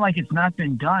 But it's not like it's not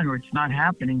been done or it's not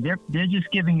happening. They're just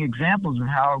giving examples of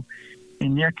how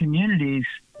in their communities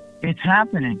it's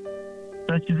happening.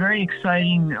 So it's a very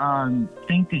exciting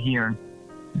thing to hear,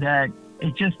 that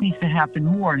it just needs to happen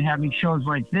more, and having shows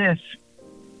like this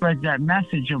spreads that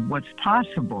message of what's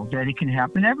possible, that it can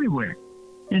happen everywhere.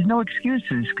 There's no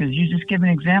excuses, because you're just giving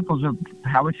examples of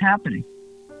how it's happening.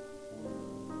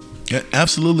 Yeah,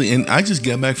 absolutely. And I just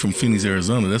got back from Phoenix,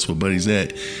 Arizona. That's where Buddy's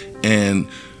at. And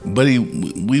Buddy,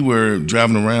 we were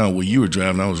driving around. Well, you were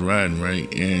driving, I was riding,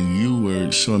 right? And you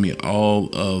were showing me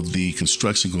all of the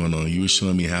construction going on. You were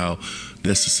showing me how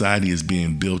that society is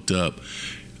being built up.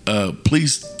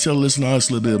 Please tell listeners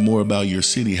a little bit more about your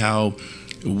city, how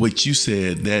what you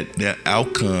said, that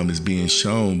outcome is being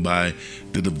shown by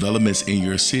the developments in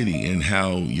your city and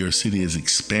how your city is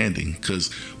expanding.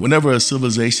 Because whenever a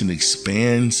civilization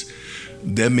expands,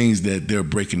 that means that they're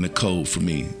breaking the code for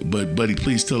me. But Buddy,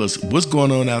 please tell us what's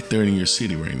going on out there in your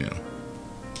city right now.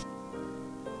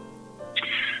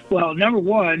 Well, number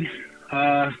one,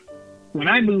 when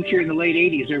I moved here in the late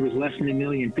 80s, there was less than 1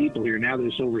 million people here. Now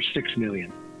there's over 6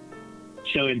 million.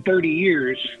 So in 30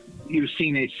 years, you've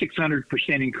seen a 600%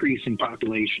 increase in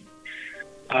population.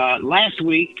 Last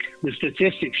week, the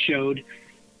statistics showed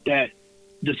that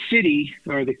the city,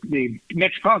 or the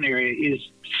metropolitan area, is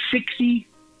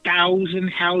 60,000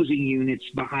 housing units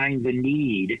behind the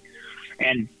need,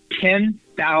 and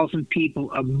 10,000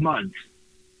 people a month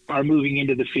are moving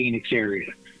into the Phoenix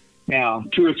area. Now,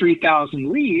 2,000 or 3,000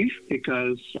 leave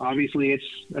because obviously it's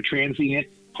a transient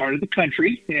part of the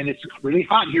country, and it's really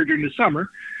hot here during the summer.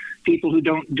 People who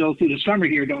don't go through the summer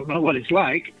here don't know what it's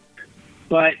like.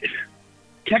 But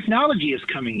technology is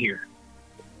coming here.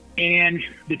 And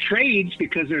the trades,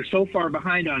 because they're so far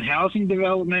behind on housing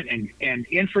development and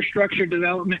infrastructure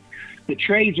development, the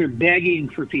trades are begging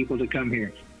for people to come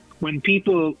here. When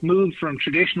people move from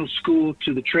traditional school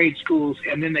to the trade schools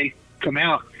and then they come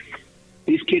out,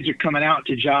 these kids are coming out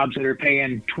to jobs that are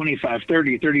paying $25,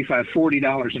 $30, $35,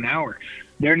 $40 an hour.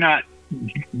 They're not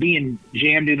being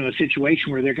jammed into a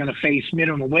situation where they're going to face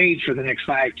minimum wage for the next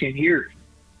 5-10 years.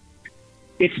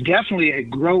 It's definitely a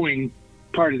growing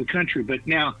part of the country. But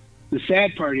now the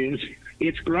sad part is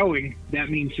it's growing, that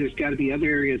means there's got to be other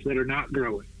areas that are not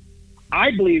growing.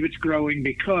 I believe it's growing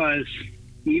because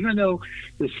even though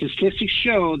the statistics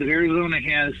show that Arizona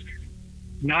has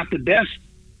not the best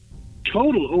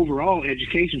total overall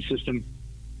education system,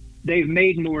 they've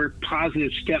made more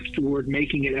positive steps toward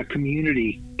making it a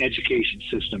community education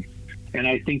system. And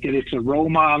I think that it's a role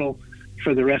model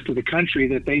for the rest of the country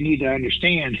that they need to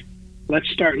understand. Let's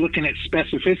start looking at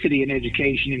specificity in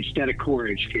education instead of core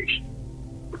education.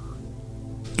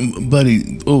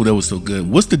 Buddy, oh, that was so good.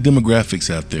 What's the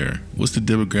demographics out there? What's the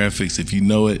demographics? If you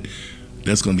know it,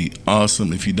 that's going to be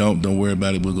awesome. If you don't worry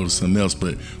about it. We'll go to something else.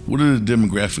 But what are the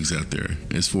demographics out there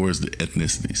as far as the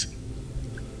ethnicities?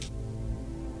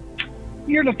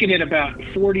 You're looking at about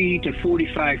 40 to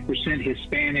 45%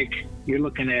 Hispanic. You're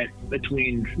looking at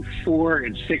between 4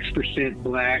 and 6%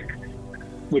 Black,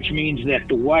 which means that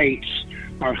the whites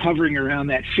are hovering around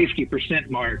that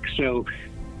 50% mark. So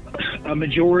a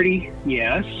majority,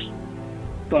 yes,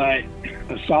 but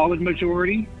a solid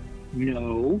majority,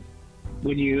 no.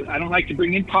 I don't like to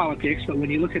bring in politics, but when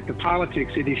you look at the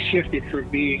politics, it has shifted from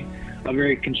being a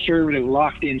very conservative,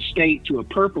 locked-in state to a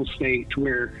purple state, to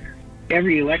where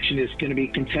every election is going to be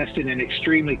contested and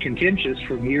extremely contentious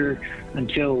from here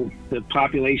until the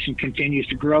population continues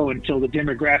to grow, until the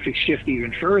demographics shift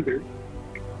even further.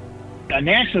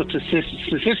 National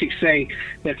statistics say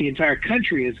that the entire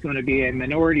country is going to be a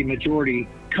minority-majority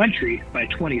country by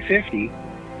 2050,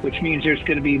 which means there's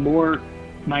going to be more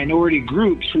minority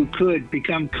groups who could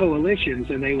become coalitions,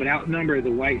 and they would outnumber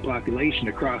the white population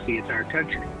across the entire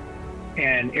country.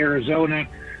 And Arizona,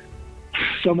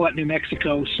 somewhat New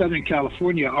Mexico, Southern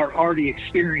California are already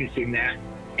experiencing that.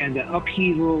 And the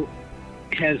upheaval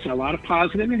has a lot of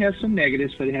positive. It has some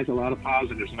negatives, but it has a lot of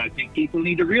positives. And I think people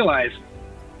need to realize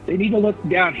they need to look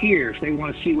down here if they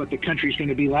want to see what the country's going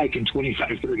to be like in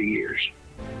 25, 30 years.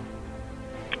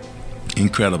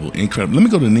 Incredible. Let me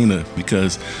go to Nina,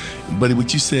 because, buddy,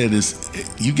 what you said is,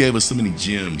 you gave us so many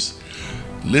gems.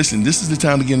 Listen, this is the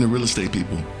time to get into real estate,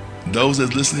 people. Those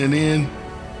that's listening in,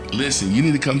 listen, you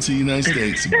need to come to the United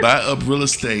States, buy up real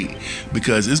estate,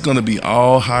 because it's going to be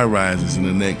all high rises in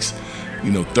the next,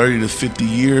 30 to 50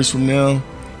 years from now.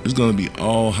 It's going to be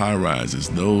all high rises.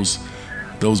 Those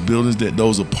buildings,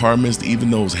 those apartments, even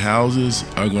those houses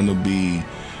are going to be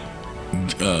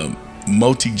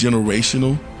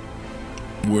multi-generational,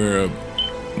 where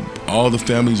all the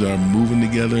families are moving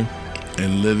together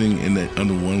and living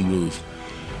under one roof.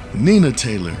 Nina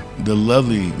Taylor, the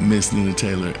lovely Miss Nina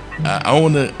Taylor. I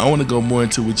want to go more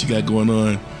into what you got going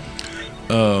on.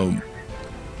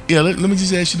 Let me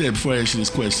just ask you that before I ask you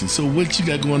this question. So what you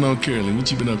got going on, Carolyn?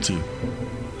 What you been up to?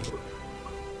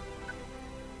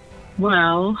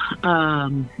 Well,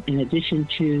 in addition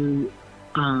to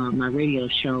my radio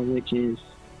show, which is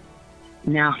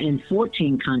now in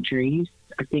 14 countries,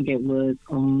 I think it was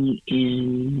only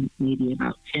in maybe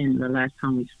about 10 the last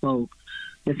time we spoke.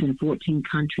 It's in 14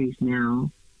 countries now,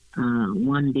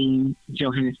 one being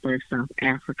Johannesburg, South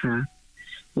Africa,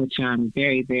 which I'm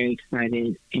very, very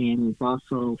excited. And we've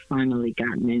also finally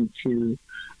gotten into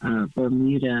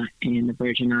Bermuda and the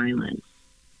Virgin Islands.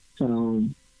 So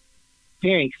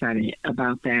very excited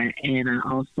about that. And I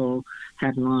also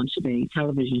have launched a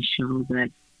television show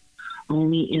that's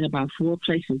only in about 4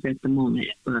 places at the moment,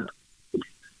 but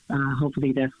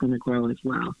hopefully that's going to grow as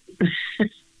well.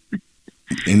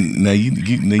 And now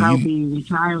I'll be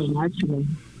retiring actually.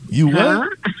 You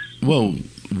what? Whoa,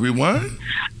 rewind?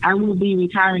 I will be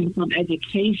retiring from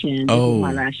education. This is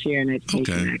my last year in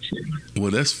education, actually.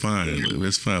 Well, that's fine.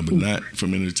 That's fine, but not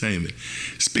from entertainment.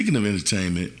 Speaking of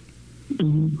entertainment,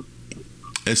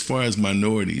 as far as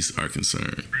minorities are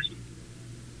concerned,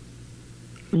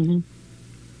 and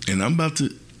I'm going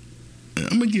to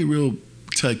get real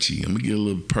touchy. I'm going to get a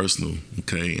little personal,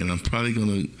 okay? And I'm probably going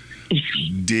to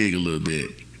dig a little bit,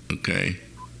 okay?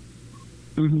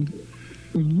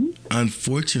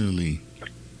 Unfortunately,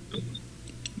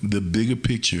 the bigger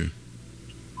picture,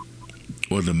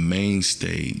 or the main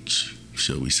stage,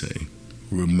 shall we say,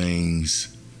 remains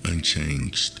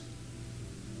unchanged.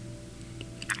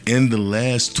 In the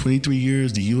last 23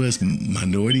 years, the U.S.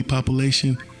 minority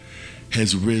population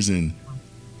has risen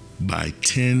by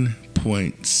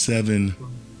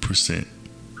 10.7%.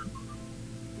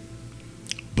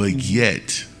 But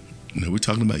yet, we're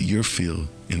talking about your field,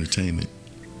 entertainment.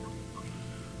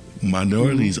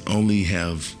 Minorities only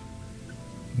have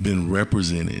been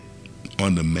represented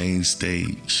on the main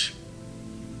stage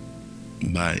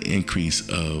by an increase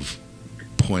of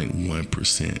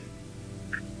 0.1%.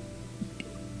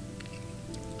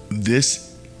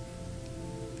 This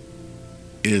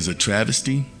is a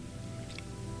travesty.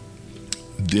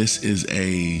 This is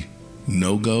a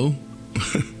no-go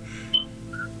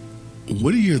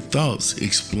What are your thoughts?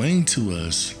 Explain to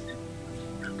us,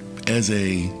 as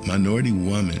a minority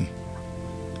woman,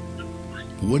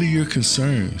 what are your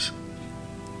concerns?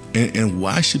 And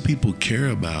why should people care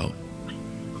about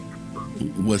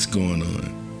what's going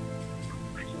on?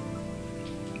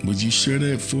 Would you share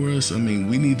that for us? I mean,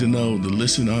 we need to know. The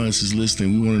listening audience is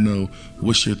listening. We want to know,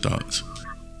 what's your thoughts?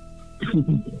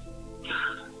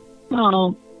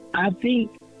 Well, I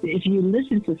think if you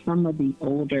listen to some of the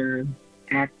older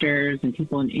actors and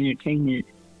people in entertainment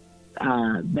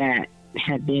that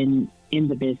have been in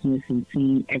the business and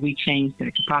seen every change that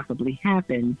could possibly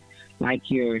happen, like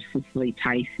your Cicely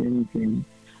Tysons and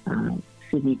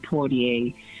Sidney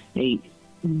Poitier,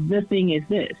 the thing is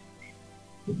this: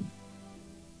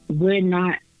 we're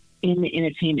not in the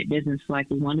entertainment business like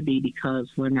we want to be because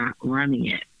we're not running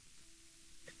it.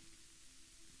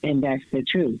 And that's the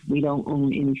truth. We don't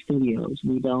own any studios.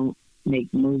 We don't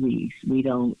make movies. We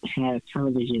don't have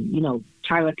television. You know,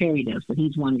 Tyler Perry does, but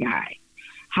he's one guy.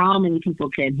 How many people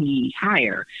can he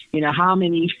hire? You know, how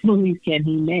many movies can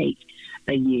he make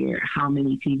a year? How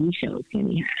many TV shows can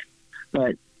he have?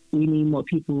 But we need more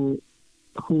people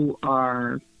who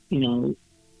are, you know,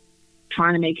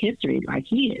 trying to make history like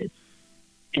he is.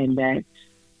 And that's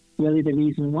really the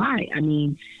reason why. I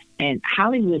mean, and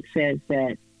Hollywood says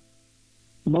that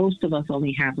most of us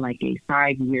only have like a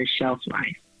 5-year shelf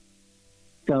life.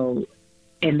 So,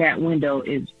 and that window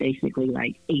is basically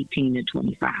like 18 to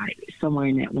 25, somewhere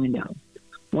in that window.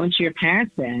 Once you're past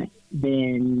that,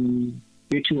 then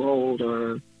you're too old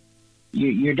or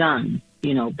you're done.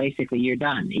 You know, basically you're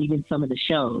done. Even some of the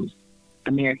shows,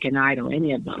 American Idol,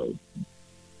 any of those,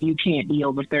 you can't be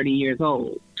over 30 years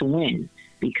old to win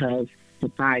because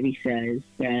society says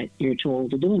that you're too old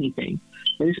to do anything.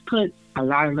 So this puts a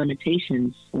lot of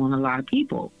limitations on a lot of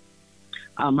people.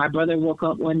 My brother woke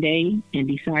up one day and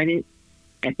decided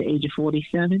at the age of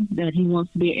 47 that he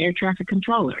wants to be an air traffic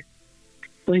controller.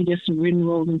 So he just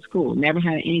enrolled in school. Never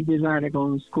had any desire to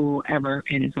go to school ever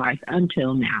in his life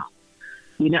until now.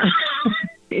 You know,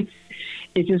 it's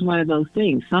just one of those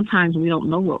things. Sometimes we don't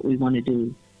know what we want to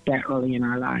do that early in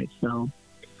our lives. So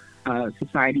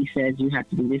society says you have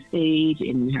to be this age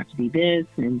and you have to be this.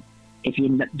 And if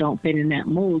you don't fit in that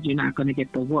mold, you're not going to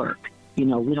get the work. You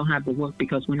know, we don't have the work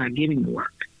because we're not giving the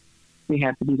work. We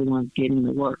have to be the ones getting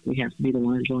the work. We have to be the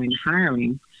ones doing the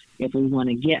hiring if we want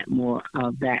to get more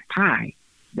of that pie.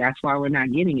 That's why we're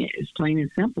not getting it. It's plain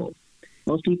and simple.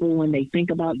 Most people, when they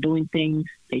think about doing things,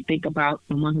 they think about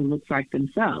someone who looks like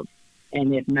themselves.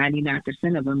 And if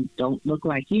 99% of them don't look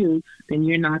like you, then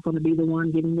you're not going to be the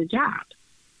one getting the job.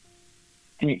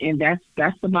 And that's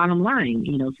the bottom line.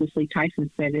 You know, Cicely Tyson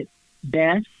said it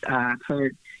best. I've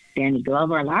heard Danny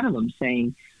Glover, a lot of them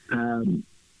saying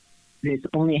there's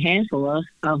only a handful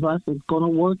of us that's going to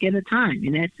work at a time,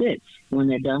 and that's it. When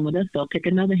they're done with us, they'll pick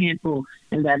another handful,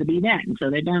 and that'll be that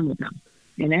until they're done with them.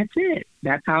 And that's it.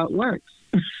 That's how it works.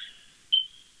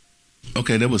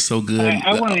 Okay, that was so good.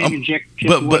 I want to interject.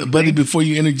 But buddy, before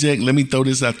you interject, let me throw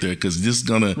this out there because this is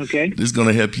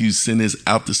gonna help you send this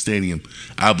out the stadium,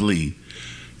 I believe.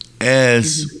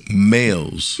 As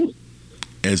males,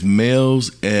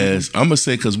 I'm gonna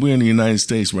say, because we're in the United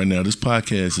States right now. This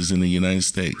podcast is in the United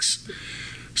States,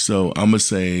 so I'm gonna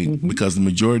say because the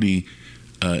majority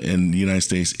in the United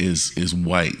States is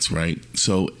whites, right?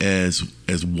 So as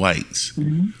whites,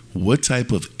 what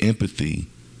type of empathy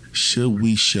should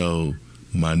we show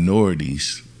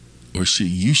minorities, or should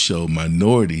you show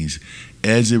minorities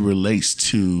as it relates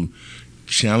to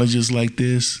challenges like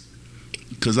this?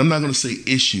 Because I'm not going to say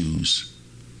issues,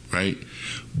 right?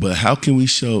 But how can we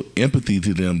show empathy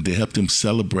to them to help them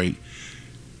celebrate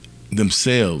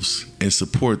themselves and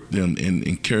support them and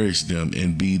encourage them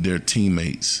and be their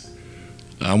teammates?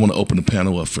 I want to open the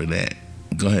panel up for that.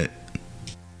 Go ahead.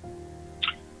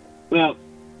 Well,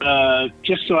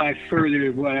 just so I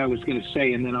further what I was going to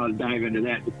say, and then I'll dive into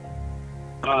that.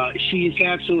 She's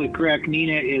absolutely correct.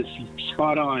 Nina is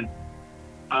spot on.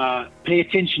 Pay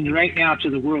attention right now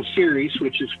to the World Series,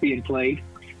 which is being played.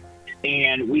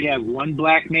 And we have one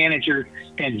black manager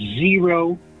and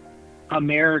 0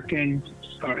 American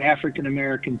or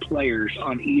African-American players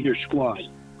on either squad.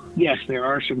 Yes, there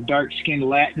are some dark-skinned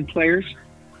Latin players,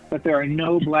 but there are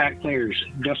no black players.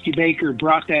 Dusty Baker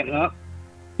brought that up,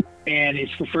 and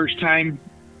it's the first time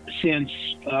since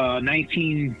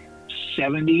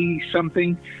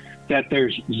 1970-something that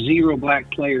there's 0 black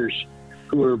players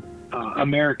who are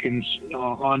Americans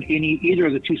on either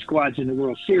of the 2 squads in the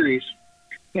World Series.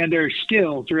 And there's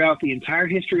still, throughout the entire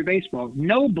history of baseball,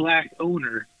 no black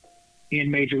owner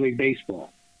in Major League Baseball.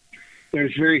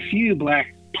 There's very few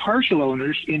black partial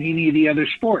owners in any of the other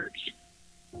sports.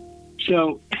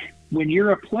 So when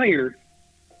you're a player,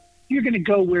 you're going to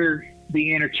go where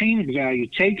the entertainment value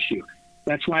takes you.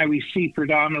 That's why we see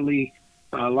predominantly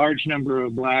a large number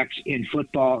of blacks in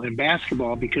football and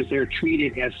basketball, because they're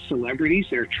treated as celebrities.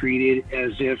 They're treated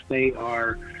as if they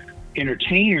are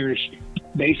entertainers.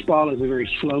 Baseball is a very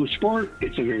slow sport.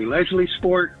 It's a very leisurely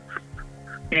sport.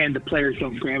 And the players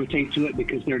don't gravitate to it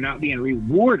because they're not being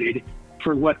rewarded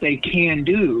for what they can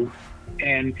do.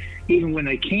 And even when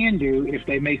they can do, if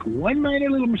they make one minor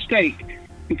little mistake,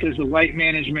 because the white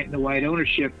management and the white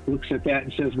ownership looks at that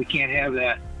and says we can't have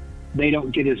that, they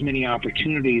don't get as many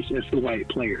opportunities as the white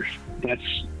players. That's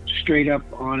straight up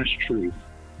honest truth.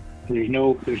 There's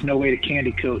no way to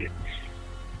candy coat it.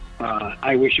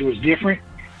 I wish it was different,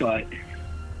 but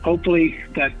hopefully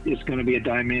that is going to be a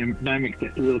dynamic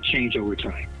that will change over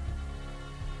time.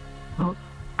 Well,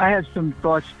 I have some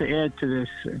thoughts to add to this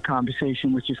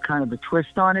conversation, which is kind of a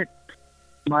twist on it.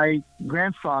 My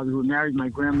grandfather, who married my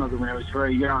grandmother when I was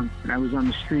very young, and I was on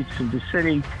the streets of the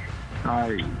city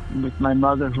with my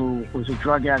mother, who was a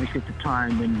drug addict at the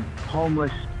time and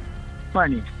homeless.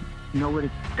 Funny, you know what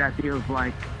that feels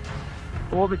like?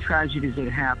 All the tragedies that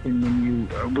happen when you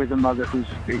are with a mother who's,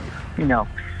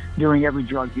 doing every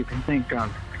drug you can think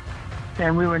of.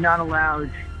 And we were not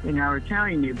allowed in our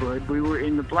Italian neighborhood. We were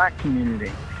in the black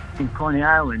community in Coney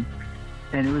Island,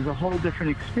 and it was a whole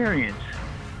different experience.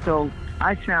 So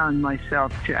I found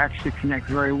myself to actually connect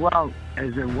very well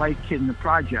as a white kid in the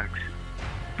projects.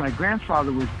 My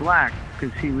grandfather was black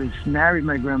because he was married.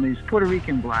 My grandma is Puerto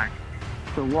Rican black.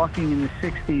 So walking in the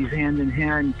 60s hand in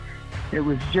hand, it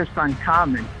was just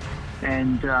uncommon.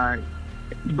 And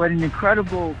but an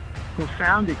incredible,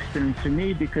 profound experience for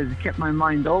me, because it kept my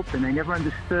mind open. I never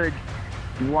understood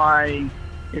why,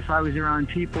 if I was around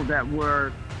people that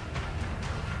were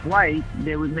white,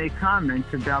 they would make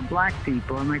comments about black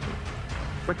people. I'm like,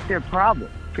 what's their problem?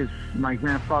 Because my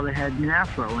grandfather had an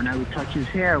afro and I would touch his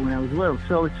hair when I was little.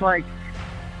 So it's like,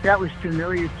 that was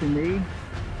familiar to me.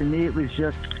 To me, it was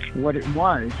just what it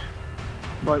was.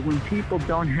 But when people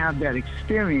don't have that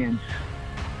experience,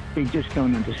 they just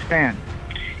don't understand.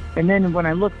 And then when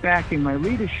I look back in my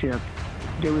leadership,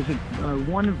 there was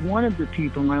one of the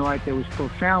people in my life that was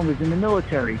profound was in the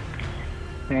military.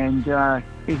 And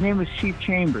his name was Chief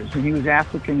Chambers, and he was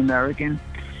African American.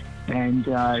 And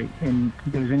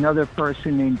there was another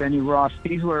person named Benny Ross.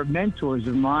 These were mentors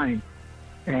of mine,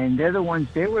 and they're the ones.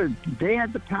 They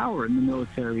had the power in the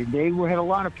military. They had a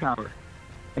lot of power,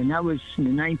 and that was in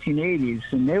the 1980s.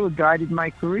 And they guided my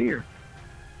career.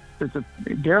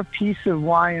 They're a piece of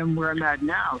why I'm where I'm at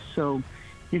now. So,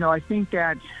 I think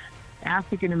that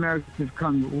African Americans have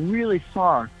come really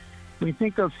far. When you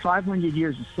think of 500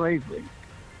 years of slavery,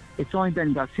 it's only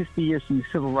been about 50 years from the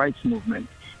civil rights movement,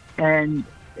 and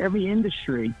every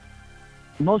industry,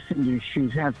 most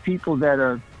industries have people that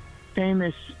are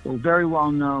famous or very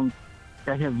well known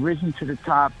that have risen to the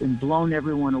top and blown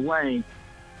everyone away.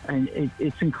 And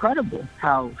it's incredible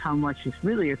how much has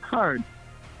really occurred.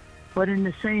 But in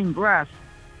the same breath,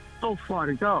 so far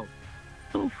to go.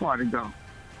 That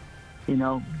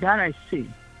I see.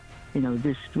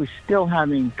 We're still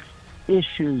having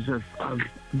issues of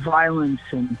violence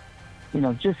and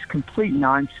just complete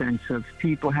nonsense of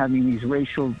people having these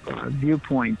racial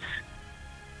viewpoints.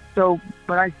 So,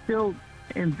 but I still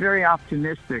am very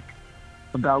optimistic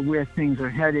about where things are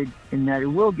headed, and that it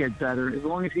will get better as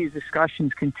long as these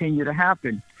discussions continue to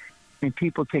happen and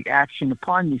people take action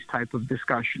upon these type of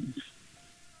discussions.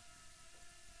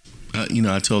 I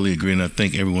totally agree, and I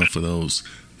thank everyone for those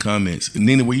comments.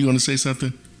 Nina, were you going to say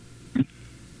something?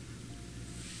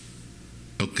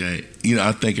 Okay.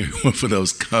 I thank everyone for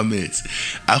those comments.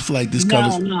 I feel like this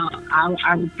conversation... No,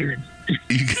 I was good.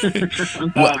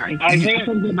 I'm Well, sorry.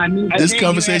 this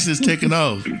conversation is taking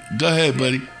off. Go ahead,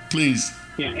 buddy. Please.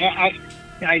 Yeah,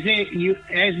 Isaiah,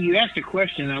 as you asked a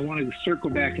question, I wanted to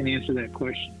circle back and answer that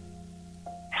question.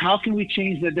 How can we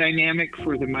change the dynamic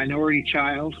for the minority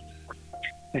child?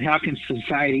 And how can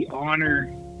society honor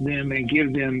them and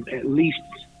give them at least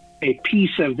a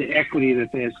piece of the equity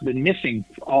that has been missing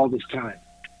all this time?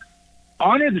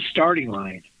 Honor the starting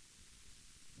line.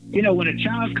 When a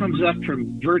child comes up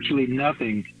from virtually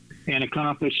nothing and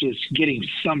accomplishes getting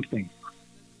something,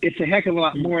 it's a heck of a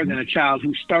lot more than a child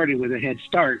who started with a head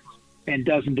start and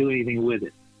doesn't do anything with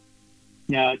it.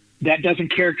 Now, that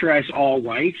doesn't characterize all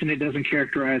whites, and it doesn't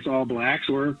characterize all blacks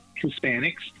or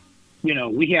Hispanics.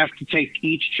 We have to take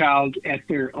each child at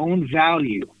their own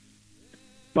value,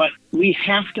 but we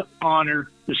have to honor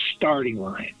the starting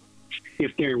line.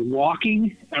 If they're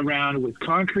walking around with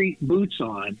concrete boots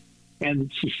on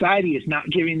and society is not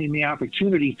giving them the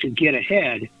opportunity to get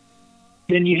ahead,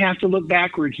 then you have to look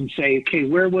backwards and say, okay,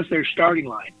 where was their starting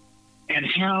line? And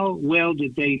how well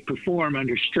did they perform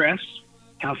under stress?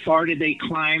 How far did they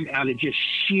climb out of just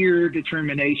sheer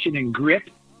determination and grit?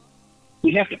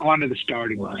 We have to honor the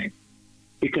starting line.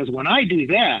 Because when I do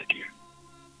that,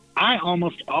 I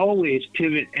almost always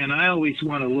pivot, and I always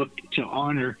want to look to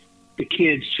honor the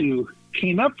kids who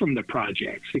came up from the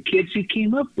projects, the kids who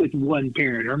came up with one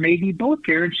parent or maybe both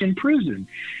parents in prison.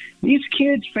 These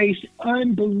kids face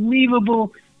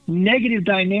unbelievable negative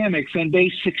dynamics, and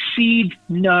they succeed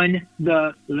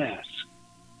nonetheless.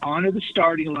 Honor the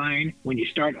starting line. When you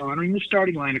start honoring the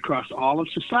starting line across all of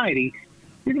society,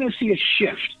 you're going to see a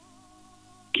shift.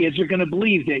 Kids are going to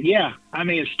believe that, yeah, I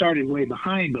may have started way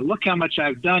behind, but look how much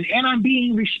I've done, and I'm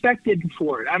being respected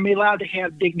for it. I'm allowed to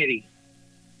have dignity.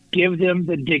 Give them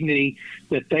the dignity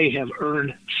that they have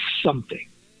earned something.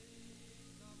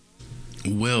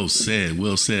 Well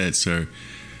said, sir.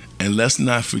 And let's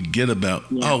not forget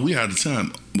about, we are out of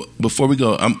time. Before we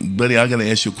go, buddy, I got to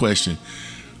ask you a question,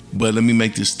 but let me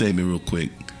make this statement real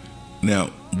quick.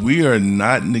 Now, we are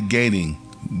not negating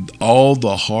all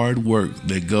the hard work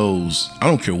that goes. I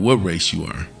don't care what race you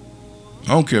are. I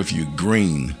don't care if you're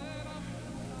green.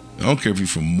 I don't care if you're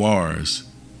from Mars.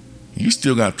 You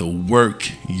still got to work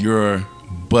your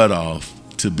butt off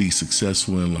to be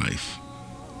successful in life.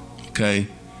 Okay?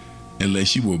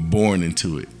 Unless you were born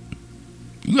into it.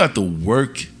 You got to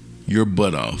work your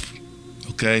butt off.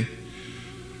 Okay?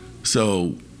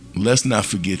 So let's not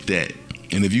forget that.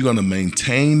 And if you're going to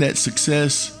maintain that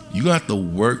success, you got to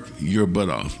work your butt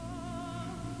off.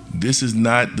 This is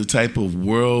not the type of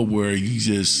world where you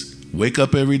just wake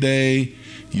up every day,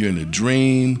 you're in a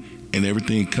dream, and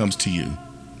everything comes to you.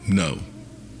 No.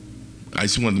 I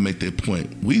just wanted to make that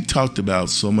point. We talked about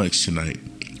so much tonight.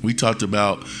 We talked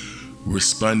about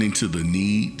responding to the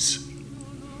needs.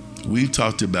 We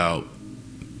talked about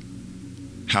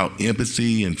how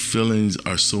empathy and feelings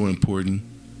are so important.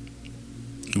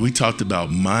 We talked about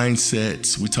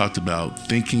mindsets. We talked about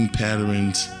thinking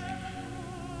patterns.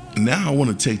 Now I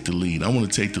want to take the lead. I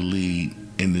want to take the lead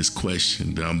in this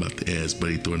question that I'm about to ask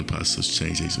Buddy Thornton, Apostles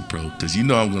Change Agent Pro, because I'm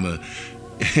going to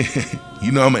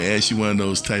ask you one of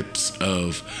those types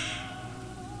of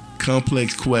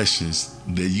complex questions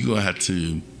that you're going to have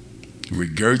to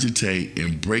regurgitate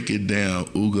and break it down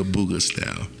Ooga Booga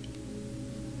style.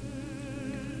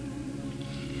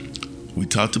 We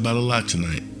talked about a lot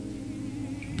tonight.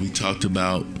 We talked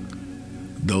about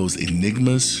those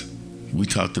enigmas. We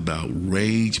talked about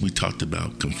rage. We talked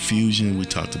about confusion. We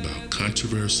talked about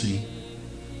controversy.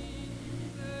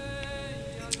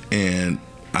 And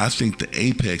I think the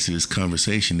apex of this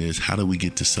conversation is, how do we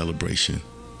get to celebration?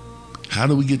 How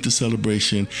do we get to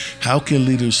celebration? How can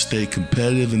leaders stay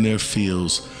competitive in their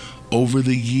fields over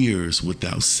the years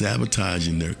without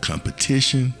sabotaging their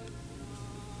competition?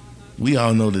 We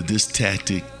all know that this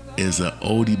tactic is an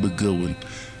oldie but good one.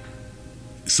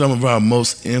 Some of our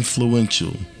most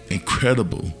influential,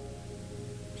 incredible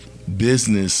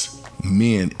business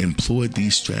men employed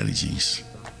these strategies.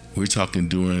 We're talking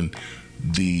during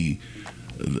the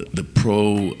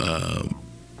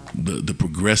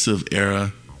progressive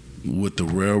era with the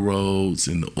railroads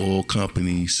and the oil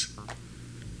companies.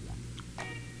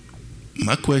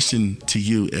 My question to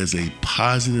you as a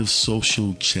positive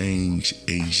social change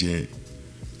agent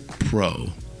pro,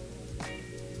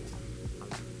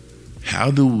 how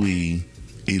do we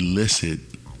elicit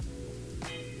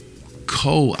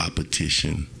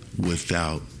co-opetition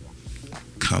without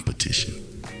competition?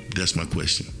 That's my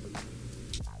question.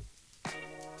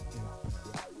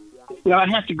 Well, I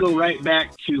have to go right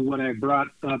back to what I brought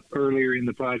up earlier in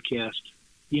the podcast.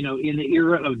 You know, in the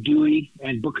era of Dewey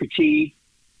and Booker T,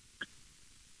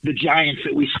 the giants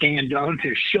that we stand on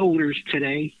their shoulders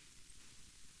today,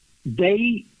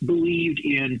 they believed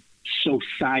in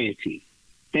society.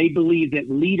 They believed that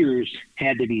leaders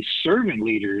had to be servant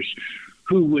leaders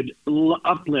who would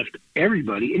uplift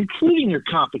everybody, including their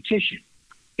competition.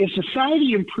 If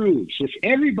society improves, if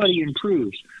everybody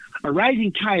improves, a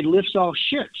rising tide lifts all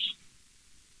ships.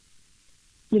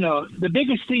 You know, the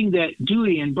biggest thing that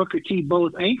Dewey and Booker T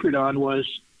both anchored on was,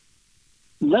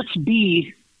 let's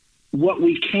be what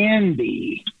we can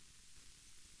be,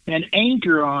 and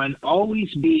anchor on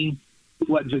always being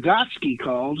what Vygotsky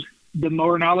called the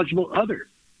more knowledgeable other.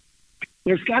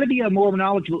 There's got to be a more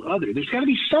knowledgeable other. There's got to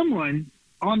be someone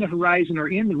on the horizon or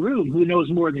in the room who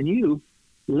knows more than you.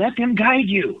 Let them guide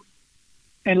you,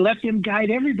 and let them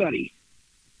guide everybody.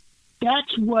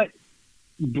 That's what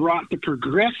brought the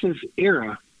progressive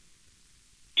era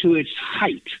to its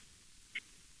height.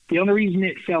 The only reason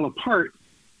it fell apart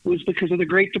was because of the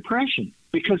Great Depression,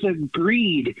 because of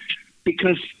greed,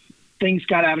 because things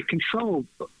got out of control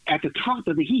at the top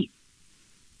of the heap.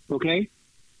 Okay?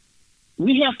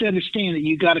 We have to understand that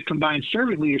you got to combine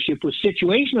servant leadership with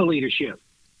situational leadership.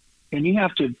 And you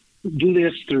have to do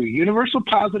this through universal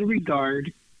positive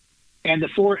regard and the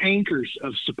 4 anchors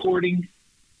of supporting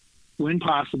when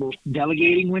possible,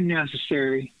 delegating when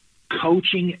necessary,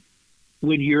 coaching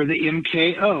when you're the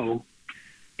MKO,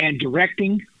 and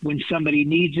directing when somebody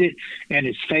needs it and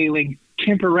is failing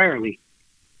temporarily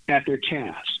at their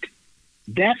task.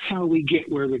 That's how we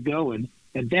get where we're going,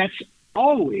 and that's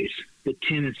always the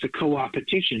tenets of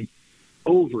co-opetition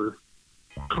over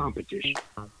competition.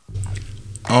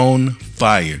 On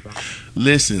fire.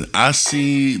 Listen, I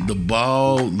see the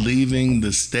ball leaving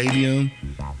the stadium.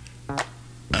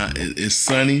 It's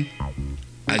sunny.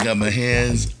 I got my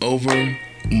hands over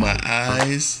my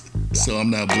eyes, so I'm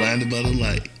not blinded by the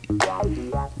light.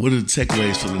 What are the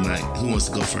takeaways for the night? Who wants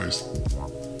to go first?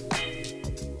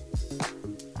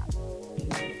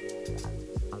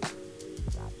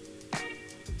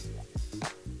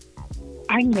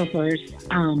 I can go first.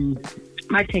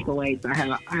 My takeaways, I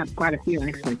have quite a few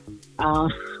actually,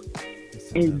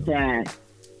 is that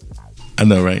I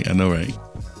know, right?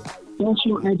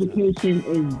 social education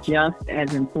is just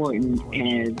as important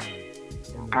as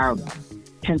our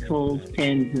pencils,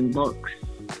 pens, and books.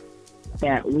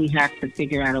 That we have to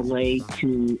figure out a way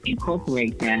to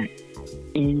incorporate that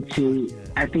into,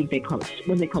 I think they call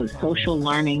it social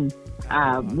learning.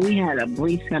 We had a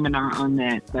brief seminar on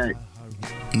that, but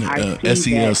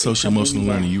SEL, social emotional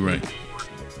learning. You're right.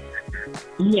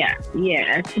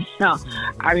 Yeah. So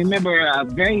I remember a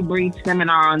very brief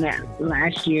seminar on that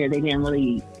last year. They didn't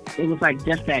really. It was like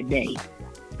just that day.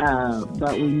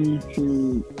 But we need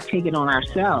to take it on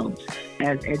ourselves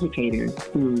as educators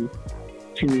to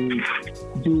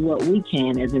do what we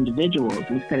can as individuals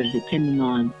instead of depending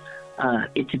on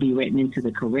it to be written into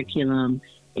the curriculum.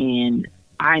 And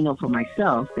I know for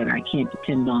myself that I can't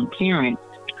depend on parents.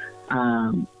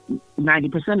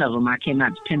 90% of them, I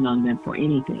cannot depend on them for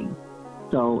anything.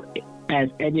 So as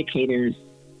educators,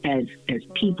 as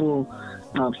people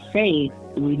of faith,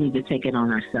 we need to take it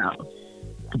on ourselves.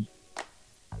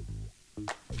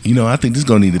 You know, I think this is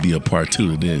going to need to be a part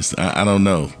 2 of this. I don't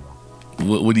know.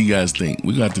 What do you guys think?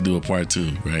 We're going to have to do a part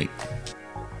 2, right?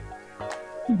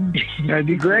 That'd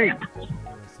be great.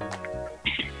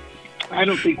 I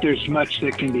don't think there's much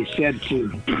that can be said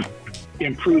to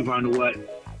improve on what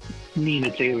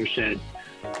Nina Taylor said.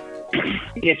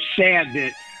 It's sad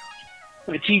that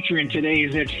a teacher in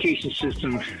today's education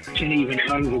system can even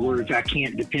utter the words, "I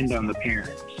can't depend on the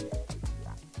parents."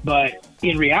 But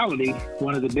in reality,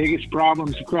 one of the biggest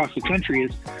problems across the country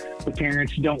is the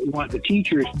parents don't want the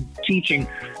teachers teaching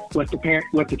what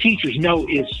the teachers know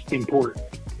is important.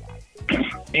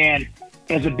 And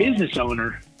as a business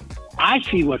owner, I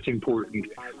see what's important.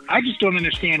 I just don't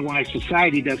understand why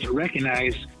society doesn't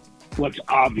recognize what's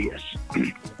obvious.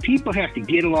 People have to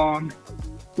get along.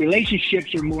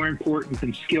 Relationships are more important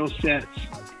than skill sets.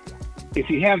 If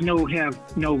you have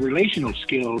no relational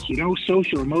skills,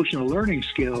 social emotional learning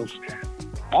skills,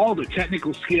 all the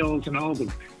technical skills and all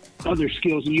the other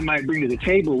skills that you might bring to the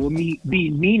table will be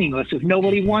meaningless if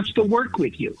nobody wants to work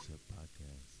with you.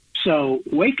 So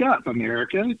wake up,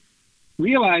 America.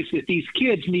 Realize that these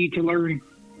kids need to learn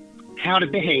how to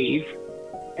behave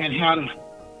and how to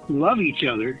love each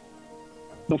other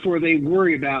before they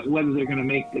worry about whether they're going to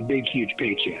make the big, huge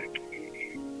paycheck.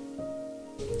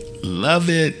 Love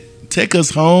it. Take us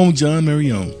home, John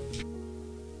Marion.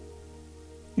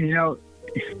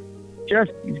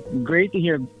 Just great to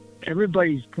hear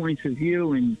everybody's points of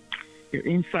view, and your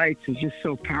insights is just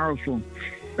so powerful.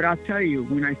 But I'll tell you,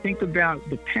 when I think about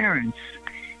the parents,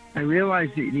 I realize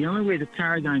that the only way the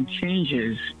paradigm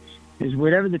changes is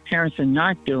whatever the parents are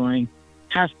not doing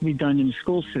has to be done in the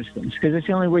school systems, because it's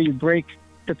the only way you break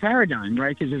the paradigm,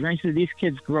 right? Because eventually these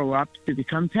kids grow up to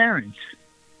become parents.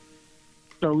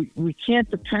 So we can't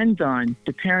depend on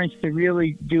the parents to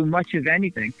really do much of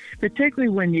anything, particularly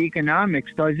when the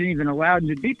economics doesn't even allow them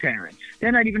to be parents.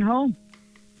 They're not even home,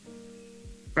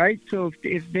 right? So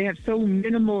if they have so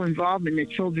minimal involvement in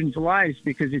their children's lives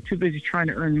because they're too busy trying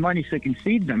to earn money so they can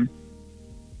feed them,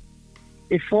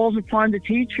 it falls upon the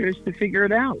teachers to figure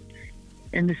it out.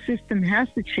 And the system has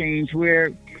to change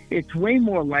where it's way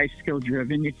more life skill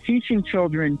driven. It's teaching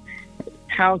children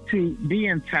how to be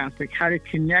empathic, how to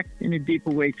connect in a deeper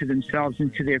way to themselves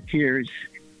and to their peers,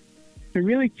 to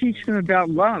really teach them about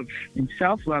love and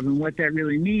self-love and what that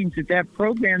really means. That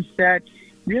programs that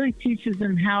really teaches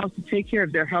them how to take care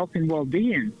of their health and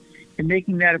well-being and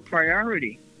making that a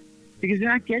priority, because they're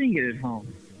not getting it at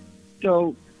home.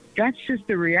 So that's just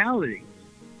the reality.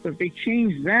 So if they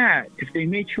change that, if they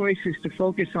made choices to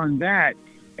focus on that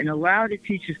and allow the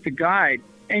teachers to guide,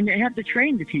 and they have to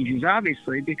train the teachers,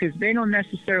 obviously, because they don't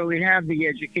necessarily have the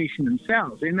education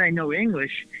themselves. They may know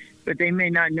English, but they may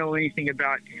not know anything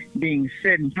about being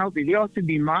fit and healthy. They ought to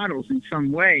be models in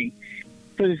some way.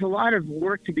 So there's a lot of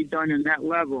work to be done on that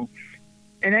level.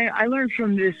 And I learned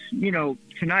from this,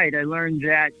 tonight, I learned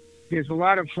that there's a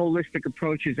lot of holistic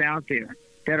approaches out there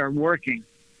that are working,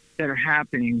 that are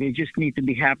happening. They just need to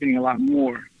be happening a lot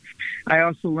more. I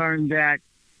also learned that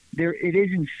it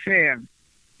isn't fair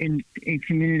in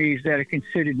communities that are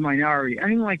considered minority. I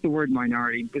don't like the word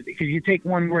minority, but because you take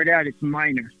one word out, it's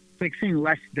minor. It's like saying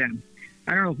less than.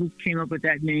 I don't know who came up with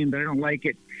that name, but I don't like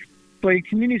it. But in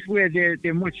communities where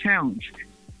they're more challenged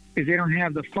because they don't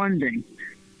have the funding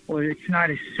or it's not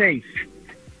as safe,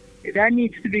 that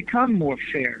needs to become more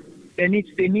fair. There needs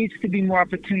to be more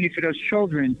opportunity for those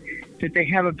children that they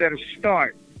have a better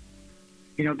start.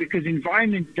 Because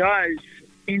environment does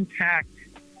impact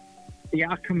the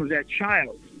outcome of that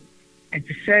child. And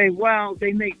to say, well,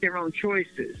 they make their own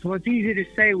choices. Well, it's easy to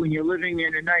say when you're living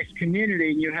in a nice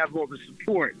community and you have all the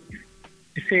support.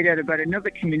 To say that about another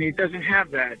community, it doesn't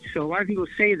have that. So a lot of people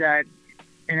say that,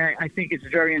 and I think it's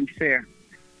very unfair.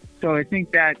 So I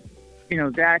think that,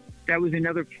 that was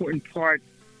another important part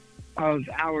of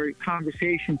our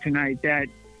conversation tonight, that,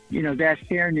 that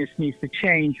fairness needs to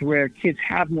change where kids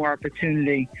have more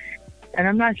opportunity. And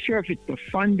I'm not sure if it's the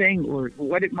funding or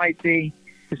what it might be.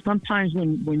 Because sometimes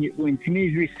when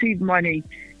communities receive money,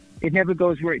 it never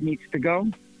goes where it needs to go.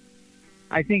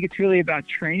 I think it's really about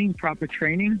training, proper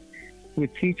training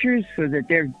with teachers so that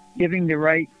they're giving the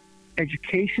right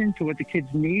education to what the kids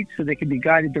need so they can be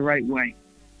guided the right way.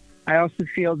 I also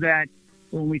feel that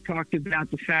when we talked about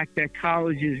the fact that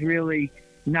college is really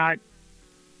not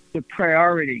the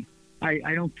priority,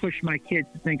 I don't push my kids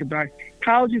to think about it.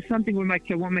 College is something where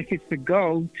I want my kids to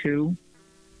go to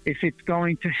if it's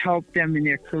going to help them in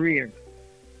their career.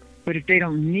 But if they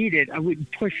don't need it, I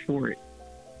wouldn't push for it.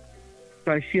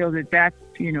 So I feel that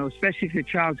especially if the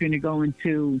child's going to go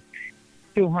into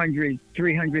 $200,000,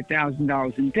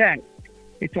 $300,000 in debt,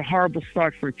 it's a horrible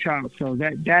start for a child. So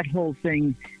that whole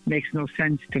thing makes no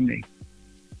sense to me.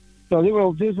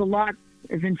 So there's a lot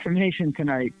of information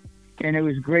tonight, and it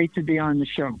was great to be on the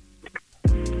show.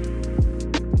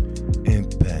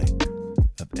 Impact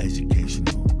of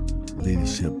Educational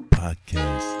Leadership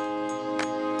Podcast.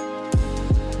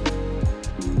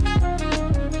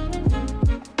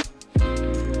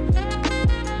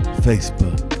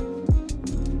 Facebook,